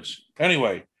 boomers.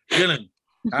 Anyway, Dylan,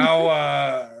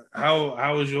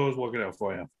 how is yours working out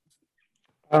for you?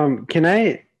 Can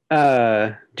I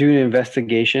do an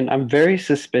investigation? I'm very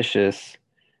suspicious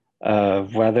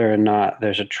of whether or not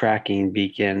there's a tracking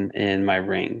beacon in my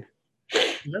ring.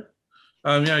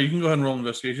 Yeah, you can go ahead and roll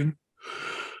investigation.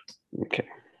 Okay.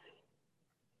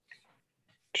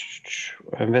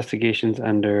 Investigations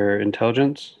under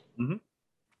intelligence. Mhm.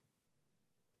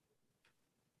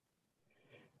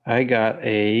 I got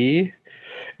a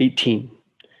 18.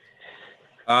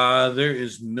 There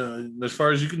is no, as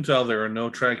far as you can tell, there are no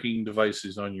tracking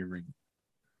devices on your ring.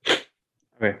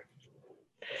 Okay.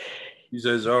 He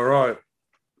says, "All right,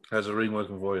 how's the ring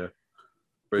working for you?"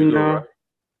 Very good, No, right?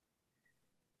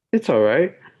 it's all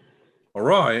right. All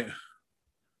right.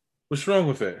 What's wrong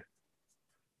with it?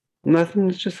 Nothing.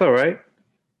 It's just all right.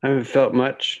 I haven't felt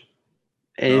much.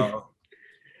 And No.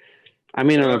 I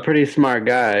mean, I'm a pretty smart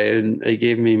guy, and it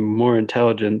gave me more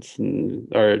intelligence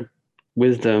or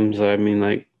wisdom. So I mean,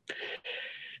 like,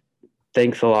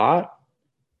 thanks a lot.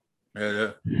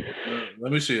 Yeah.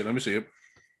 Let me see it.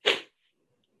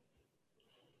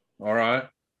 All right.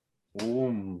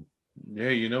 Yeah,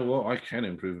 you know what? I can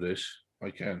improve this. I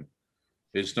can.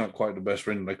 It's not quite the best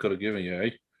ring I could have given you,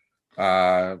 eh?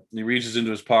 He reaches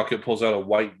into his pocket, pulls out a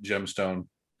white gemstone,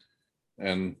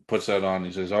 and puts that on.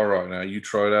 He says, "All right, now you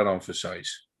try that on for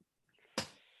size."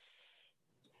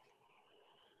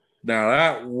 Now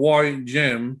that white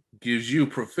gem gives you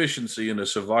proficiency in a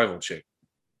survival check.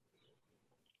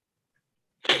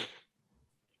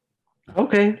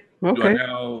 Okay.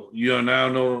 You are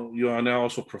now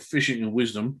also proficient in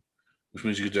wisdom, which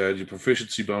means you get to add your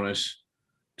proficiency bonus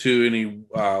to any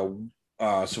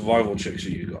survival checks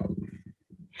that you got.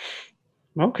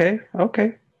 Okay.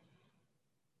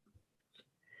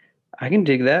 I can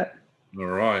dig that. All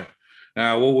right.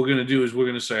 Now, what we're going to do is we're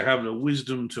going to say have the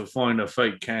wisdom to find a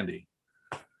fake candy,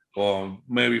 or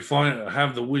maybe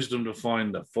have the wisdom to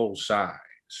find the full size.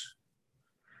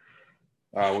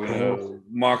 We're going to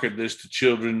market this to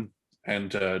children and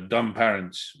to dumb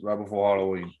parents right before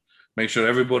Halloween. Make sure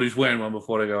everybody's wearing one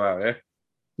before they go out.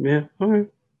 Yeah. Okay.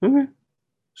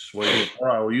 Sweet. All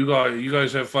right. Well, you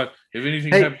guys have fun. If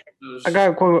anything Hey, happens, I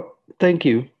got a quote. Thank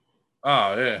you.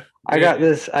 Oh yeah. I got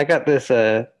this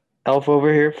elf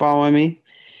over here following me.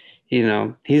 You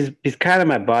know, he's kind of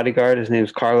my bodyguard. His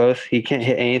name's Carlos. He can't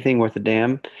hit anything worth a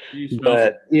damn.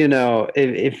 But you know,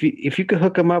 if you could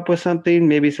hook him up with something,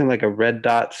 maybe some like a red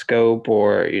dot scope,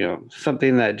 or you know,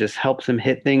 something that just helps him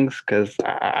hit things, because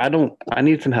I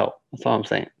need some help. That's all I'm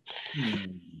saying.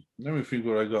 Let me think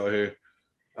what I got here.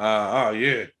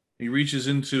 Yeah. He reaches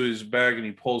into his bag and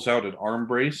he pulls out an arm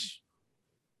brace.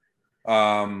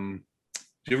 Do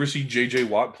you ever see JJ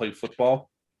Watt play football?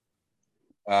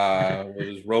 With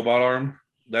his robot arm?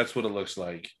 That's what it looks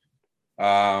like.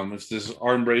 It's this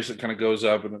arm brace that kind of goes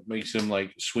up and it makes him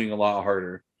like swing a lot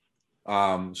harder.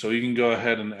 So you can go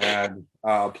ahead and add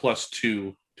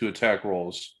 +2 to attack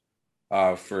rolls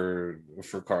for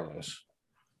Carlos.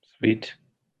 Sweet.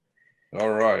 All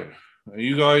right.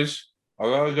 You guys, I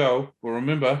gotta go. But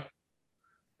remember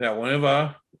that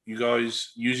whenever you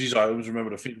guys use these items,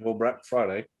 remember to think of Black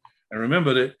Friday. And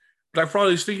remember that Black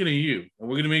Friday is thinking of you. And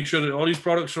we're going to make sure that all these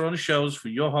products are on the shelves for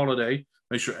your holiday.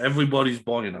 Make sure everybody's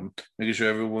buying them. Making sure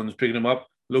everyone's picking them up,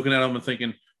 looking at them and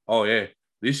thinking, oh, yeah,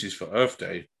 this is for Earth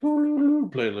Day.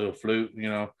 Play a little flute. You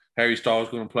know, Harry Styles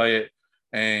going to play it.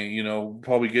 And, you know,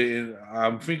 probably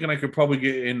I'm thinking I could probably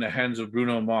get it in the hands of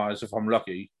Bruno Mars if I'm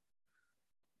lucky.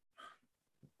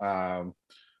 But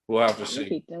We'll have to That'd see.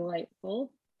 be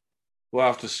delightful. We'll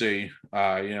have to see.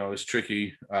 It's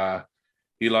tricky.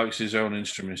 He likes his own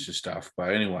instruments and stuff.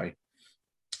 But anyway,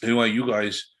 you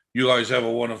guys have a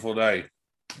wonderful day.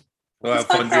 We'll have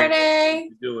It's fun Black Friday.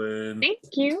 doing. Thank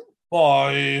you.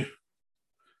 Bye.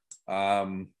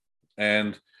 And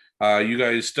you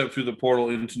guys step through the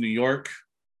portal into New York.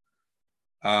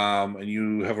 And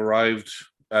you have arrived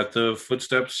at the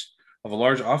footsteps of a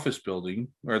large office building,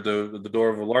 or the door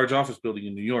of a large office building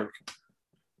in New York.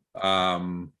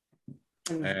 And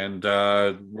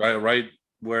right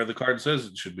where the card says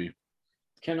it should be.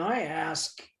 Can I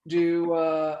ask, do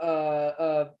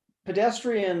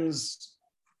pedestrians,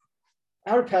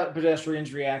 how do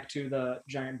pedestrians react to the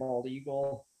giant bald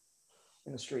eagle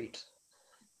in the street?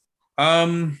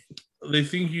 They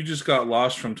think you just got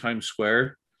lost from Times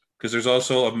Square, because there's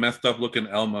also a methed up looking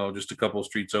Elmo just a couple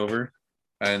streets over,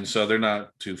 and so they're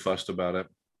not too fussed about it.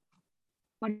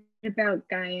 What about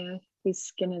Gaia? His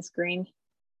skin is green.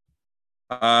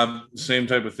 Same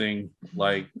type of thing.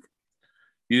 Like,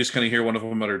 you just kind of hear one of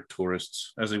them utter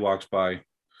 "tourists" as he walks by.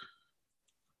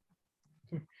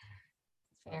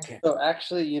 So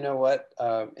actually, you know what?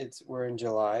 We're in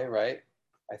July, right?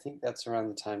 I think that's around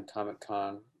the time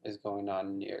Comic-Con is going on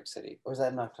in New York City. Or is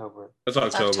that in October? That's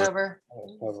It's October.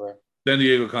 October. San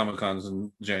Diego Comic-Con's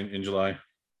in July.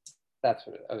 That's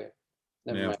what okay.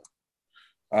 Never Yeah.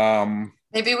 mind.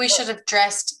 Maybe we should have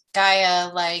dressed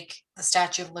Gaia like the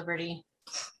Statue of Liberty.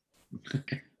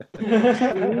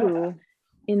 Ooh,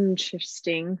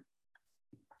 interesting.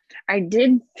 I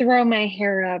did throw my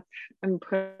hair up and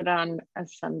put on a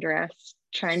sundress,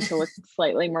 trying to look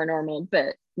slightly more normal,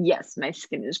 but yes, my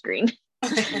skin is green.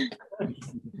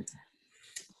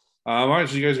 All right,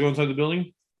 so you guys go inside the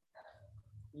building.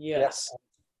 Yes.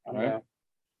 All right.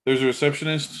 There's a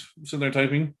receptionist sitting there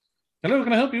typing. Hello,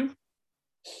 can I help you?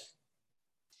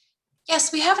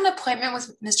 Yes, we have an appointment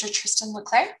with Mr. Tristan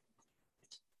Leclerc.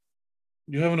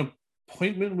 You have an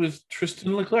appointment with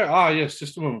Tristan Leclerc? Yes,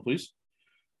 just a moment, please.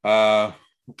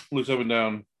 Looks up and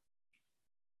down.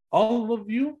 All of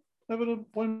you have an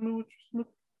appointment with Tristan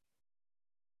Leclerc?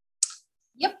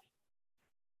 Yep.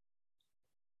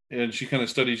 And she kind of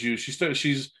studies you.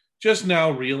 She's just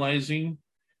now realizing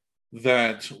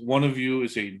that one of you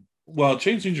is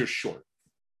change things are short.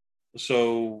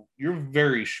 So you're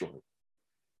very short.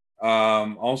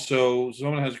 Also,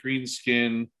 someone has green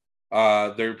skin.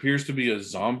 There appears to be a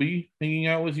zombie hanging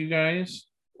out with you guys.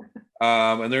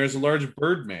 And there's a large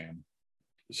bird man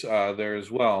there as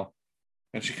well.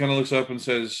 And she kind of looks up and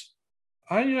says,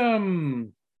 okay.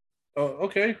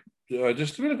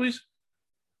 Just a minute, please.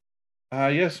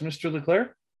 Yes, Mr.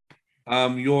 Leclerc.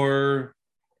 Your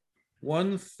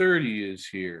 130 is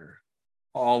here.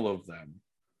 All of them.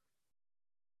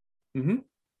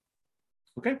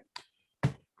 Okay.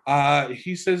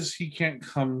 He says he can't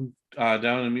come down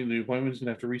and meet the appointment. He's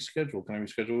gonna have to reschedule. Can I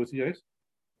reschedule with you guys?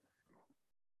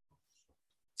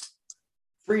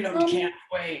 Freedom can't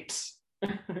wait.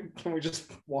 Can we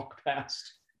just walk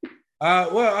past? Wait.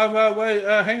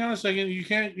 Hang on a second. You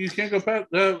can't go past.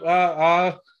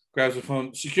 Grabs the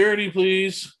phone. Security,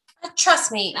 please.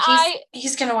 Trust me,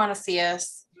 he's gonna want to see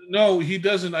us. No, he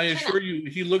doesn't. I assure you.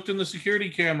 He looked in the security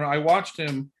camera. I watched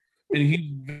him, and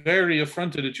he's very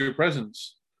affronted at your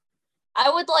presence. I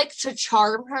would like to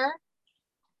charm her.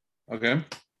 Okay.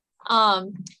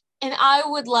 And I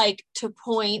would like to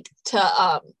point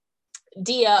to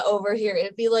Dia over here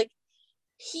and be like,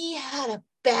 he had a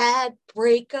bad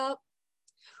breakup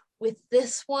with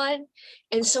this one,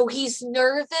 and so he's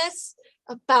nervous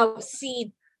about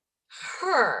seeing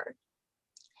her.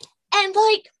 And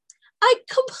like, I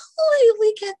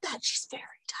completely get that. She's very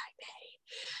type A.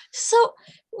 So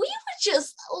we would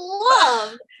just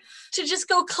love to just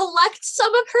go collect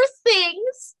some of her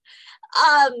things.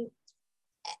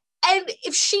 And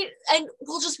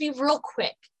we'll just be real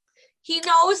quick. He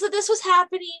knows that this was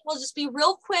happening. We'll just be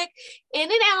real quick, in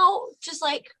and out, just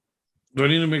like. Do I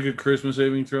need to make a charisma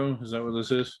saving throw? Is that what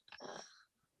this is?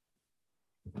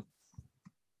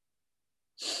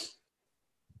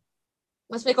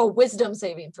 Let's make a wisdom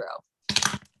saving throw.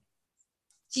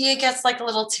 He gets like a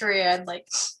little teary-eyed, like.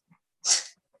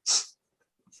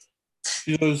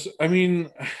 She goes,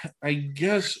 I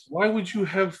guess, why would you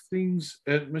have things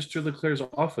at Mr. Leclerc's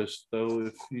office, though,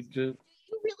 if you did?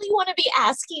 You really want to be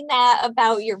asking that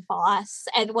about your boss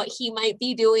and what he might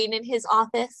be doing in his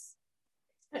office?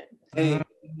 Hey,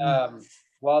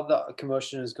 while the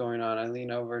commotion is going on, I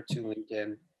lean over to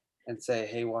Lincoln and say,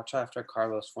 hey, watch after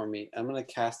Carlos for me. I'm going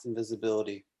to cast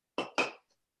invisibility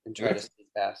and try to sneak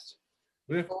past.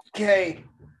 Yeah. Okay.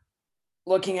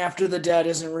 Looking after the dead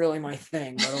isn't really my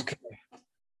thing, but okay.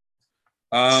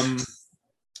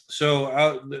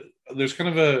 So there's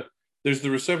there's the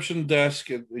reception desk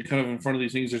and kind of in front of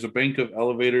these things. There's a bank of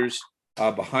elevators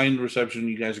behind reception.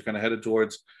 You guys are kind of headed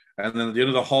towards, and then at the end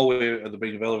of the hallway of the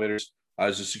bank of elevators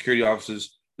is the security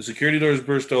offices. The security doors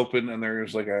burst open, and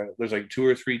there's like 2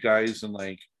 or 3 guys and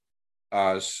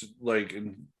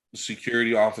in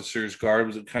security officers'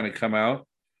 garbs that kind of come out,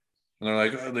 and they're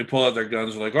like, they pull out their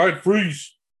guns. They're like, all right,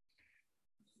 freeze.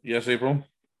 Yes, April.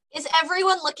 Is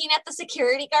everyone looking at the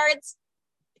security guards?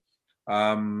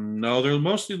 No, they're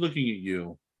mostly looking at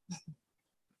you.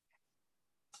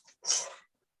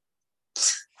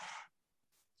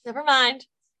 Never mind.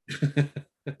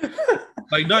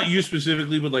 Like not you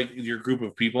specifically, but like your group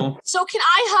of people. So can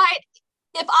I hide?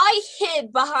 If I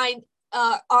hid behind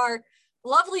our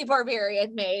lovely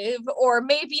barbarian Maeve, or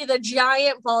maybe the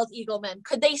giant bald eagleman,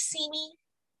 could they see me?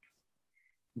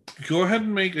 Go ahead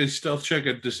and make a stealth check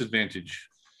at disadvantage.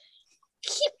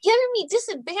 Keep giving me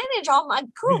disadvantage on my You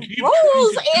good keep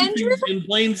rolls, trying to keep Andrew. things in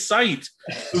plain sight.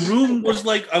 The room was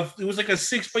like a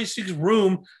 6x6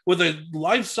 room with a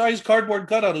life-size cardboard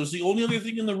cutout. It was the only other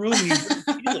thing in the room. You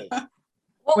couldn't feel it.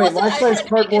 What Wait, was it? I life-size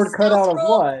tried to make a cardboard cutout stealth of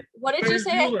roll. what? What did you Ferris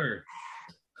say? Bueller.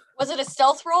 Was it a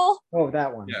stealth roll? Oh,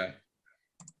 that one. Yeah.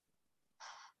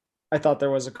 I thought there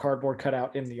was a cardboard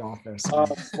cutout in the office. While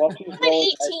she's I'm an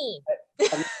rolling, 18. I'm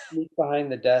gonna sneak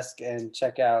behind the desk and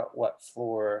check out what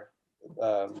floor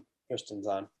Kristen's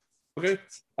on. Okay.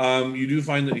 You do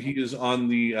find that he is on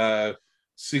the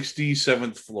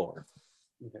 67th floor.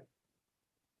 Okay.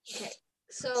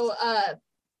 So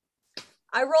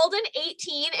I rolled an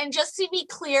 18, and just to be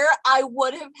clear, I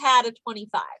would have had a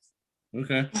 25.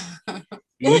 Okay.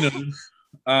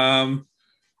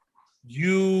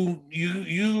 You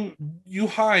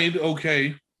hide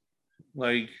okay.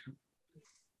 Like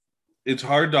it's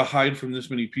hard to hide from this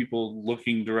many people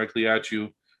looking directly at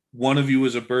you. One of you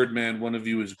is a Birdman, one of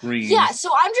you is green. Yeah, so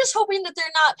I'm just hoping that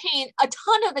they're not paying a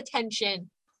ton of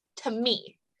attention to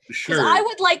me. Because Sure. I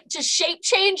would like to shape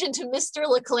change into Mr.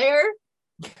 Leclerc.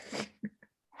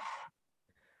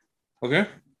 Okay.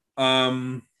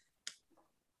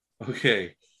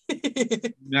 Okay.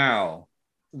 Now,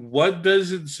 what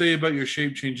does it say about your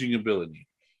shape changing ability?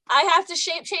 I have to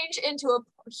shape change into a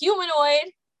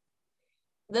humanoid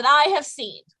that I have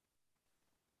seen.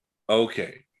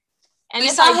 Okay. And We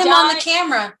if saw I him die, on the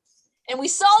camera. and we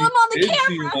saw him on the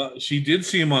camera. She did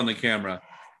see him on the camera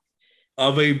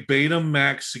of a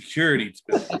Betamax security.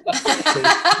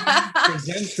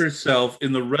 Presents herself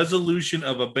in the resolution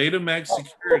of a Betamax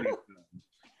security film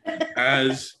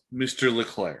as Mr.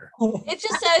 Leclerc. It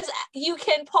just says you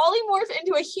can polymorph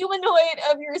into a humanoid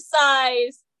of your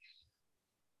size.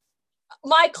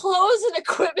 My clothes and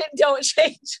equipment don't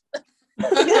change.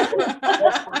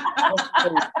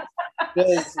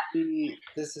 Does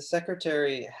the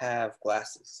secretary have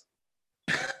glasses?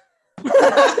 Yeah,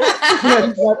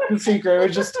 that's the secret. We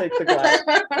just take the glass.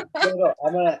 No,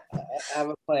 I have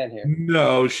a plan here.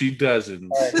 No, she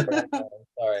doesn't. All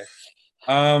right,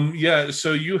 sorry. Yeah,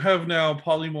 so you have now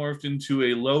polymorphed into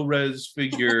a low-res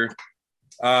figure.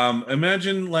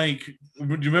 Imagine like, do you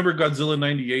remember Godzilla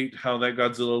 98, how that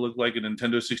Godzilla looked like a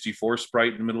Nintendo 64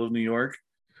 sprite in the middle of New York?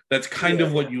 That's kind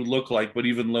of what you look like, but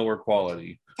even lower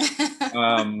quality.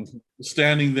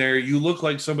 Standing there, you look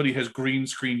like somebody has green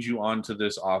screened you onto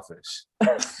this office.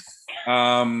 So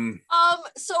I'm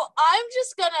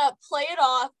just gonna play it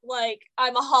off like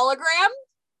I'm a hologram.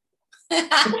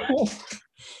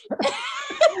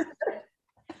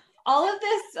 All of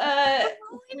this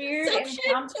weird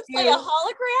Inception to play a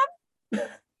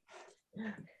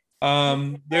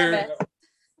hologram. There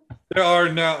are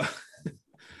now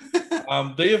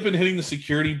they have been hitting the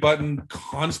security button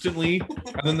constantly,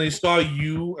 and then they saw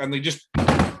you and they just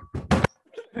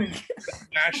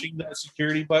mashing that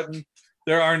security button.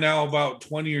 There are now about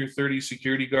 20 or 30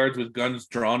 security guards with guns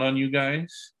drawn on you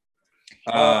guys.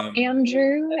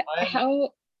 Andrew,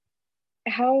 how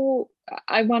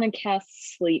I want to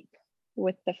cast sleep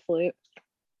with the flute.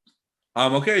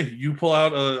 Okay, you pull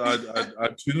out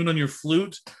a tune on your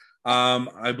flute.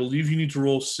 I believe you need to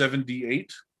roll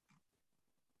 78.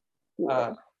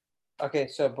 Okay,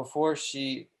 so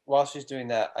while she's doing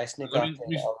that, I sneak off to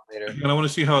the elevator. And I want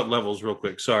to see how it levels real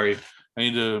quick. Sorry, I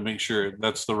need to make sure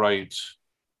that's the right.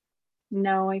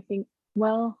 No, I think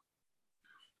because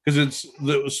it's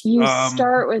the you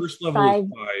start with first level five,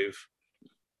 is 5,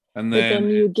 and but then then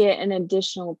you get an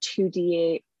additional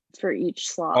 2d8 for each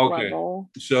slot level.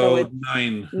 So it's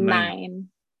 9. 9.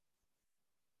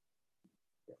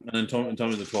 And then tell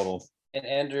me the total. And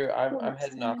Andrew, I'm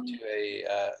heading off to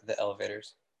the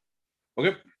elevators.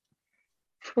 Okay.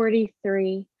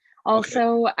 43.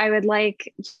 Also, I would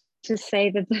like to say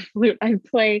that the flute I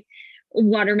play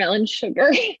watermelon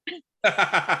sugar.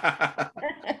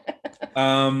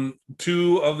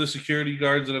 Two of the security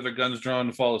guards that have their guns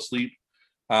drawn fall asleep,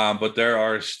 but there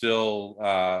are still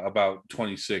about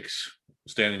 26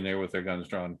 standing there with their guns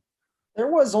drawn. There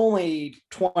was only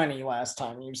 20 last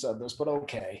time you said this, but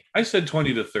okay. I said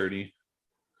 20 to 30.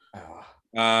 Oh.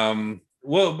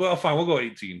 Well, fine. We'll go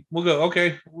 18. We'll go.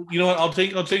 Okay. You know what? I'll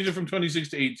change it from 26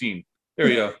 to 18. There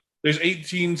we go. There's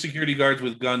 18 security guards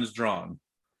with guns drawn.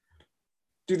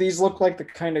 Do these look like the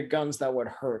kind of guns that would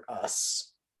hurt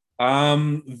us?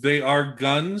 They are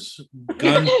guns.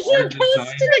 Guns are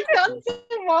designed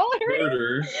for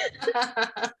murder.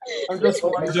 I'm just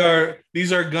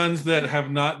These are guns that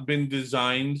have not been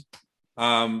designed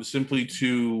simply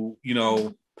to,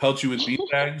 pelt you with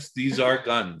beanbags. These are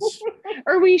guns.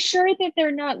 Are we sure that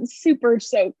they're not super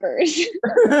soakers?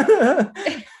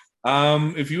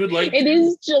 If you would like, it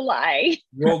is July.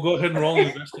 Go ahead and roll an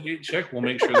investigate check. We'll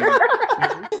make sure.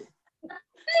 That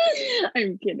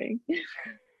I'm kidding.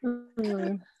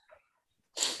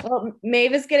 Well,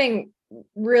 Maeve is getting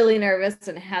really nervous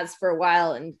and has for a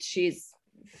while, and she's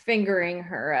fingering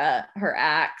her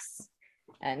axe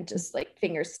and just like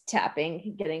fingers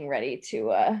tapping, getting ready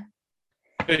to.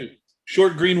 Hey,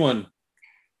 short green one,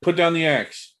 put down the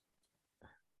axe.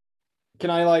 Can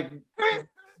I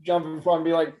jump in front and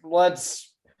be like,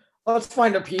 let's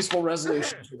find a peaceful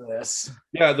resolution to this?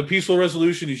 Yeah, the peaceful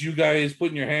resolution is you guys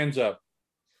putting your hands up.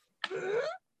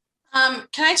 Can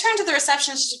I turn to the receptionist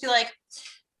and just be like,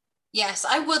 yes,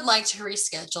 I would like to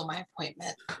reschedule my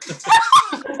appointment.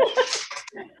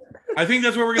 I think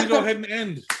that's where we're going to go ahead and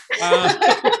end.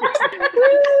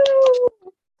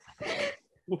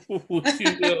 We will see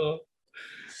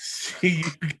you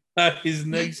guys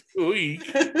next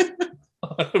week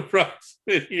on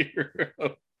Approximate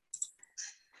Hero.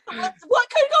 What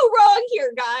could go wrong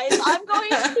here, guys? I'm going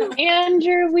to.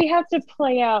 Andrew, we have to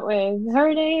play out with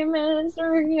her name is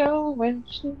Rio.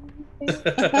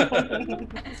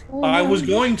 I was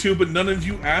going to, but none of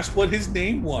you asked what his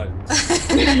name was.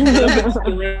 It's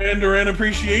Duran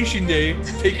Appreciation Day.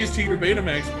 Take us to your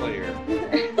Betamax player.